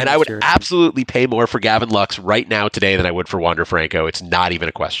actually playing. And I would absolutely pay more for Gavin Lux right now today than I would for Wander Franco. It's not even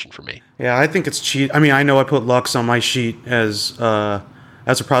a question for me. Yeah, I think it's cheat. I mean, I know I put Lux on my sheet as a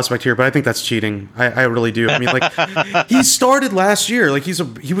prospect here, but I think that's cheating. I really do. I mean, like, he started last year. Like,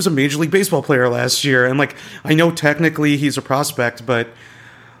 he was a Major League Baseball player last year, and like, I know technically he's a prospect, but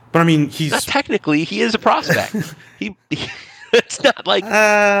I mean, he's not technically, he is a prospect. It's not like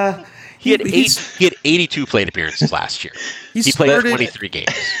he had 82 plate appearances last year. He played 23 games.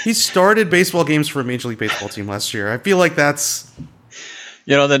 He started baseball games for a Major League Baseball team last year. I feel like that's.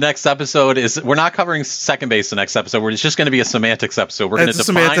 The next episode we're not covering second base the next episode. It's just going to be a semantics episode. We're going to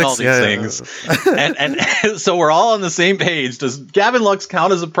define all these things. And so we're all on the same page. Does Gavin Lux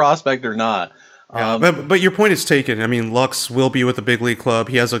count as a prospect or not? Yeah, but your point is taken. I mean, Lux will be with the big league club.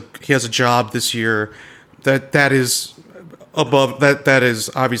 He has a job this year that is above that is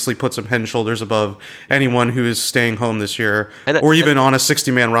obviously puts him head and shoulders above anyone who is staying home this year, or even on a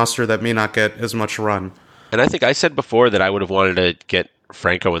 60-man roster that may not get as much run. And I think I said before that I would have wanted to get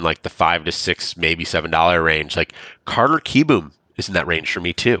Franco in like the $5 to $6, maybe $7 range. Like Carter Kieboom is in that range for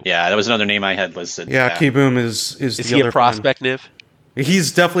me too. Yeah, that was another name I had listed. Yeah, Kieboom is he a prospect, Niv?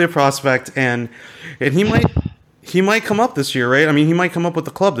 He's definitely a prospect, and he might come up this year, right? I mean, he might come up with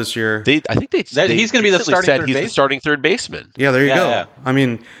the club this year. I think he's going to be the starting third baseman. He's the starting third baseman. Yeah, there you go. Yeah. I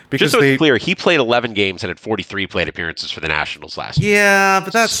mean, because just so it's clear, he played 11 games and had 43 plate appearances for the Nationals last year. Yeah,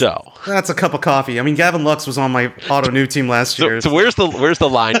 but that's a cup of coffee. I mean, Gavin Lux was on my auto new team last year. So where's the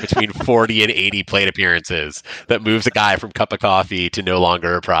line between 40 and 80 plate appearances that moves a guy from cup of coffee to no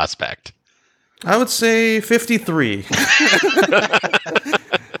longer a prospect? I would say 53.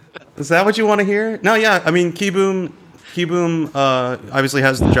 Is that what you want to hear? No, yeah. I mean, Kieboom obviously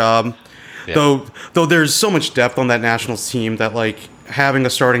has the job, though there's so much depth on that Nationals team that like having a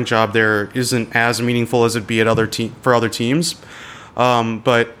starting job there isn't as meaningful as it'd be at for other teams.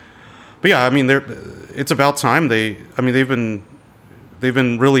 But yeah, I mean, it's about time they've been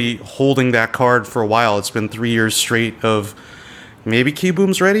really holding that card for a while. It's been 3 years straight of maybe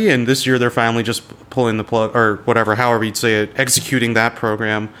Kieboom's ready, and this year they're finally just pulling the plug or whatever, however you'd say it, executing that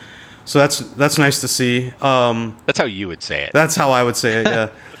program. So that's nice to see. That's how you would say it. That's how I would say it, yeah.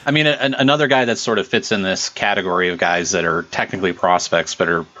 I mean, another guy that sort of fits in this category of guys that are technically prospects but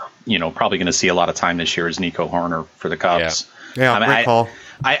are, probably going to see a lot of time this year is Nico Horner for the Cubs. Yeah, great call.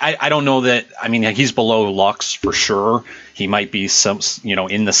 I don't know that. I mean, he's below Lux for sure. He might be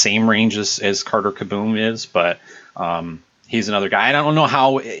in the same range as Carter Kieboom is, but he's another guy. I don't know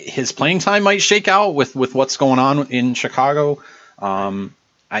how his playing time might shake out with what's going on in Chicago.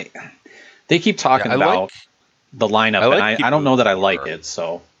 They keep talking about. the lineup, and I don't know that I like it.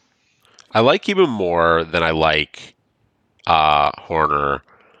 So I like Kieboom more than I like Horner,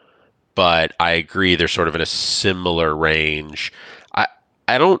 but I agree they're sort of in a similar range.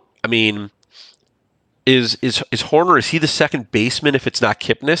 I don't. I mean, is Horner? Is he the second baseman if it's not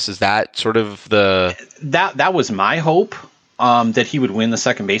Kipnis? Is that sort of the that was my hope, that he would win the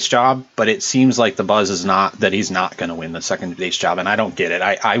second base job, but it seems like the buzz is not that he's not going to win the second base job, and I don't get it.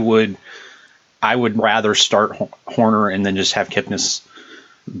 I would rather start Horner and then just have Kipnis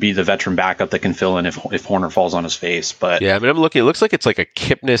be the veteran backup that can fill in if Horner falls on his face. But yeah, I mean, I'm looking. It looks like it's like a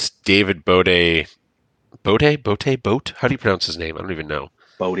Kipnis, David Bote. How do you pronounce his name? I don't even know.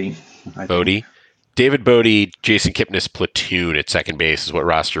 Bodie. David Bote, Jason Kipnis platoon at second base is what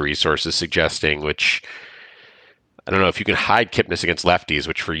Roster Resource is suggesting, which I don't know if you can hide Kipnis against lefties,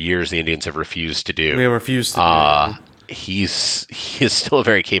 which for years the Indians have refused to do. They refused to do. He's still a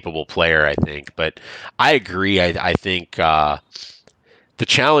very capable player, I think. But I agree. I think the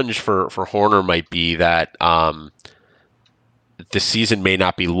challenge for Horner might be that the season may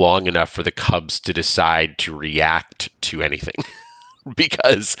not be long enough for the Cubs to decide to react to anything.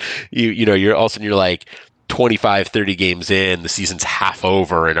 Because you're all of a sudden you're like 25, 30 games in, the season's half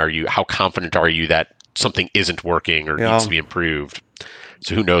over, and how confident are you that something isn't working or needs to be improved?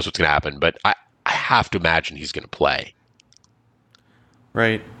 So who knows what's going to happen? But I have to imagine he's going to play.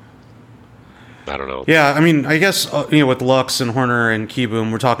 Right. I don't know. Yeah, I mean, I guess with Lux and Horner and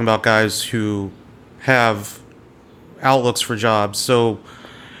Kieboom, we're talking about guys who have outlooks for jobs. So,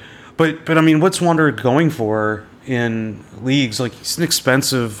 but I mean, what's Wander going for in leagues? Like, he's an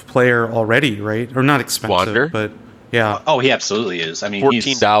expensive player already, right? Or not expensive, Wander? but yeah. Oh, he absolutely is. I mean,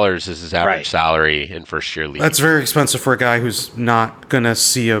 $14 is his average salary in first year league. That's very expensive for a guy who's not gonna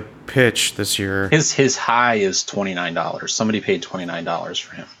see a pitch this year. His high is $29. Somebody paid $29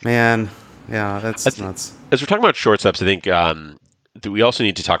 for him. Man, yeah, that's nuts. As we're talking about shortstops, I think we also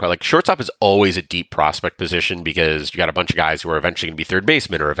need to talk about, like, shortstop is always a deep prospect position because you got a bunch of guys who are eventually going to be third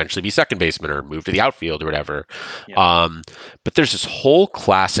baseman or eventually be second baseman or move to the outfield or whatever. Yeah. But there's this whole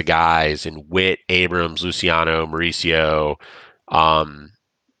class of guys in Witt, Abrams, Luciano, Mauricio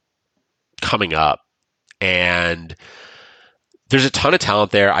coming up. And there's a ton of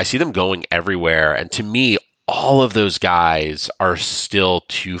talent there. I see them going everywhere. And to me, all of those guys are still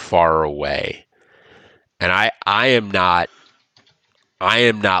too far away. And I am not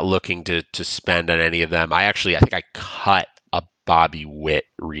looking to spend on any of them. I think I cut a Bobby Witt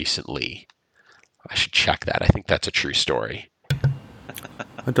recently. I should check that. I think that's a true story.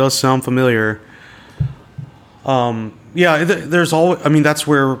 It does sound familiar. Yeah, there's always. I mean, that's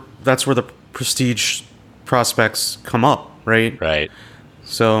where the prestige prospects come up, right? Right.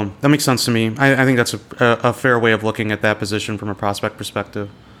 So that makes sense to me. I think that's a fair way of looking at that position from a prospect perspective.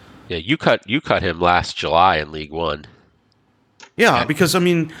 Yeah, you cut him last July in League One. Yeah, because I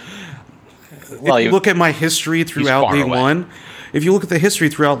mean, if you look at my history throughout League One. If you look at the history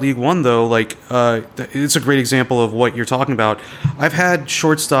throughout League One, though, like it's a great example of what you're talking about. I've had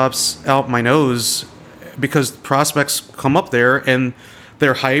shortstops out my nose because prospects come up there and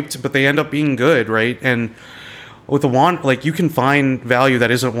they're hyped, but they end up being good, right? And with you can find value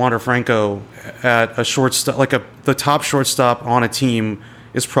that isn't Wander Franco at a shortstop, like the top shortstop on a team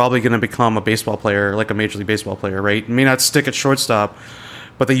is probably going to become a baseball player, like a Major League Baseball player, right? It may not stick at shortstop,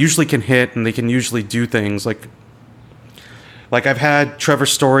 but they usually can hit and they can usually do things like I've had Trevor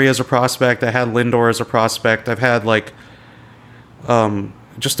Story as a prospect, I had Lindor as a prospect, I've had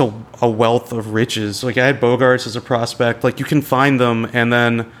just a wealth of riches. Like I had Bogarts as a prospect. Like you can find them, and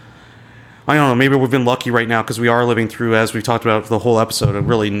then I don't know. Maybe we've been lucky right now because we are living through, as we talked about the whole episode, a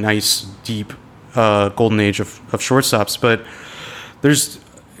really nice, deep golden age of shortstops. But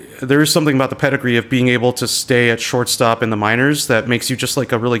there is something about the pedigree of being able to stay at shortstop in the minors that makes you just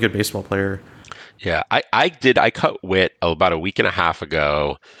like a really good baseball player. Yeah, I cut Witt about a week and a half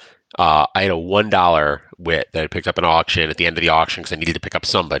ago. I had a $1 Witt that I picked up an auction at the end of the auction because I needed to pick up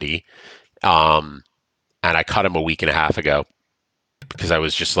somebody. And I cut him a week and a half ago because I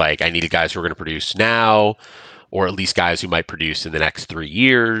was just like, I needed guys who are going to produce now, or at least guys who might produce in the next 3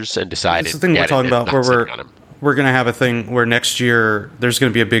 years, and decided. That's the thing we're talking about, where we're going to have a thing where next year there's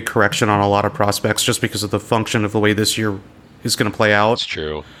going to be a big correction on a lot of prospects just because of the function of the way this year is going to play out. That's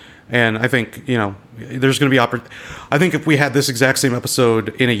true. And I think, there's going to be I think if we had this exact same episode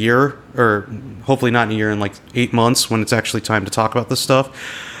in a year, or hopefully not in a year, in like 8 months when it's actually time to talk about this stuff,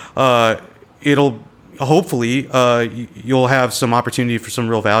 hopefully you'll have some opportunity for some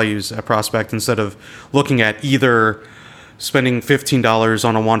real values at prospect instead of looking at either spending $15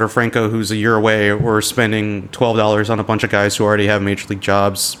 on a Wander Franco who's a year away or spending $12 on a bunch of guys who already have major league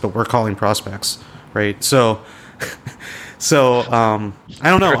jobs, but we're calling prospects, right? So So I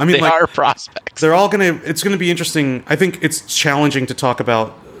don't know. I mean, they are prospects. they're all it's gonna be interesting. I think it's challenging to talk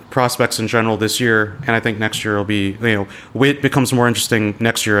about prospects in general this year, and I think next year will be, Witt becomes more interesting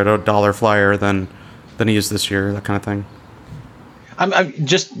next year at a dollar flyer than he is this year, that kind of thing. I'm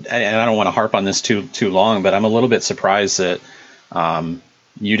just, and I don't want to harp on this too long, but I'm a little bit surprised that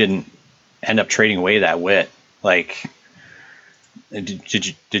you didn't end up trading away that Witt. Like,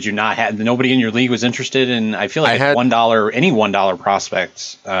 did you not have, nobody in your league was interested in? I feel like any $1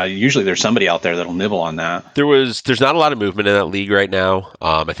 prospects, usually there's somebody out there that'll nibble on that. There's not a lot of movement in that league right now.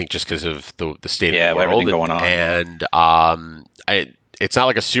 I think just because of the state of the world, everything going on, and it's not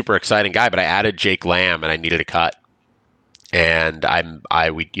like a super exciting guy, but I added Jake Lamb and I needed a cut. And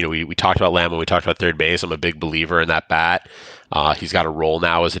we talked about Lamb when we talked about third base. I'm a big believer in that bat. He's got a role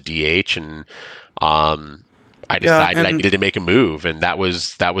now as a DH, and I decided I needed to make a move, and that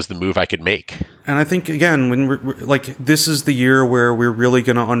was the move I could make. And I think, again, when we're like, this is the year where we're really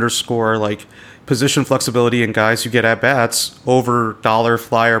going to underscore like position flexibility and guys who get at bats over dollar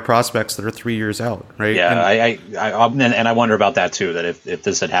flyer prospects that are 3 years out, right? Yeah, and I wonder about that too. That if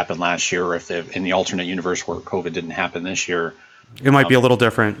this had happened last year, or if in the alternate universe where COVID didn't happen this year, it might be a little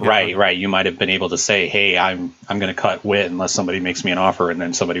different. Right. You might have been able to say, "Hey, I'm going to cut Witt unless somebody makes me an offer," and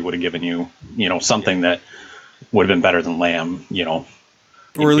then somebody would have given you, something that would have been better than Lamb,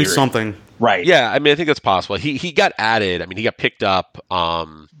 or at least something. Right. Yeah, I mean, I think that's possible. He got added. I mean, he got picked up.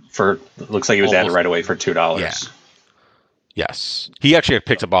 Looks like he was added right away for $2. Yeah. Yes, he actually got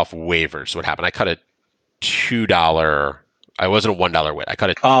picked up off waivers. So what happened? I cut a $2. I wasn't a $1 Witt. I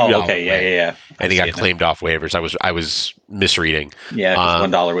cut a $2. Oh, okay, yeah. And he got claimed off waivers. I was misreading. Yeah,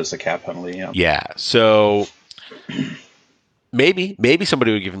 $1 was the cap penalty. Yeah. Yeah. So maybe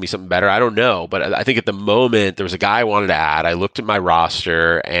somebody would give me something better. I don't know, but I think at the moment there was a guy I wanted to add. I looked at my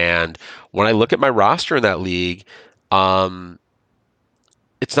roster, and when I look at my roster in that league,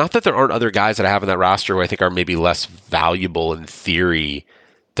 it's not that there aren't other guys that I have in that roster who I think are maybe less valuable in theory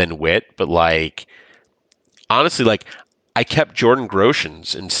than Witt, but like, honestly, like, I kept Jordan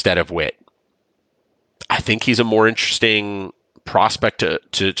Groshans instead of Witt. I think he's a more interesting prospect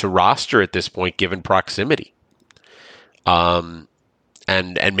to roster at this point, given proximity. And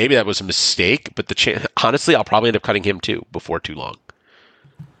maybe that was a mistake, but honestly, I'll probably end up cutting him too before too long.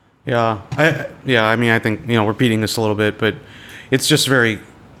 Yeah. I mean, I think, we're beating this a little bit, but it's just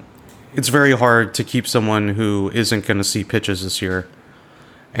it's very hard to keep someone who isn't going to see pitches this year.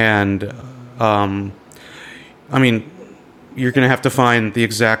 And, I mean, you're going to have to find the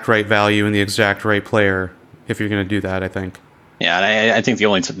exact right value and the exact right player if you're going to do that, I think. Yeah, and I think the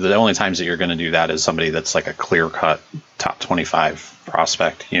only times that you're going to do that is somebody that's like a clear-cut top 25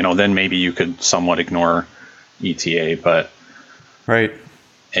 prospect. Then maybe you could somewhat ignore ETA, but right,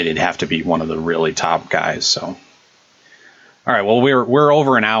 it'd have to be one of the really top guys. So, all right, well, we're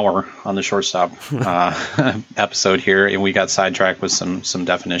over an hour on the shortstop episode here, and we got sidetracked with some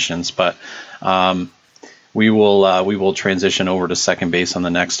definitions, but we will transition over to second base on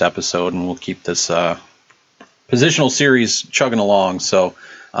the next episode, and we'll keep this positional series chugging along. So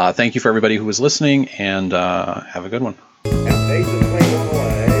thank you for everybody who was listening, and have a good one.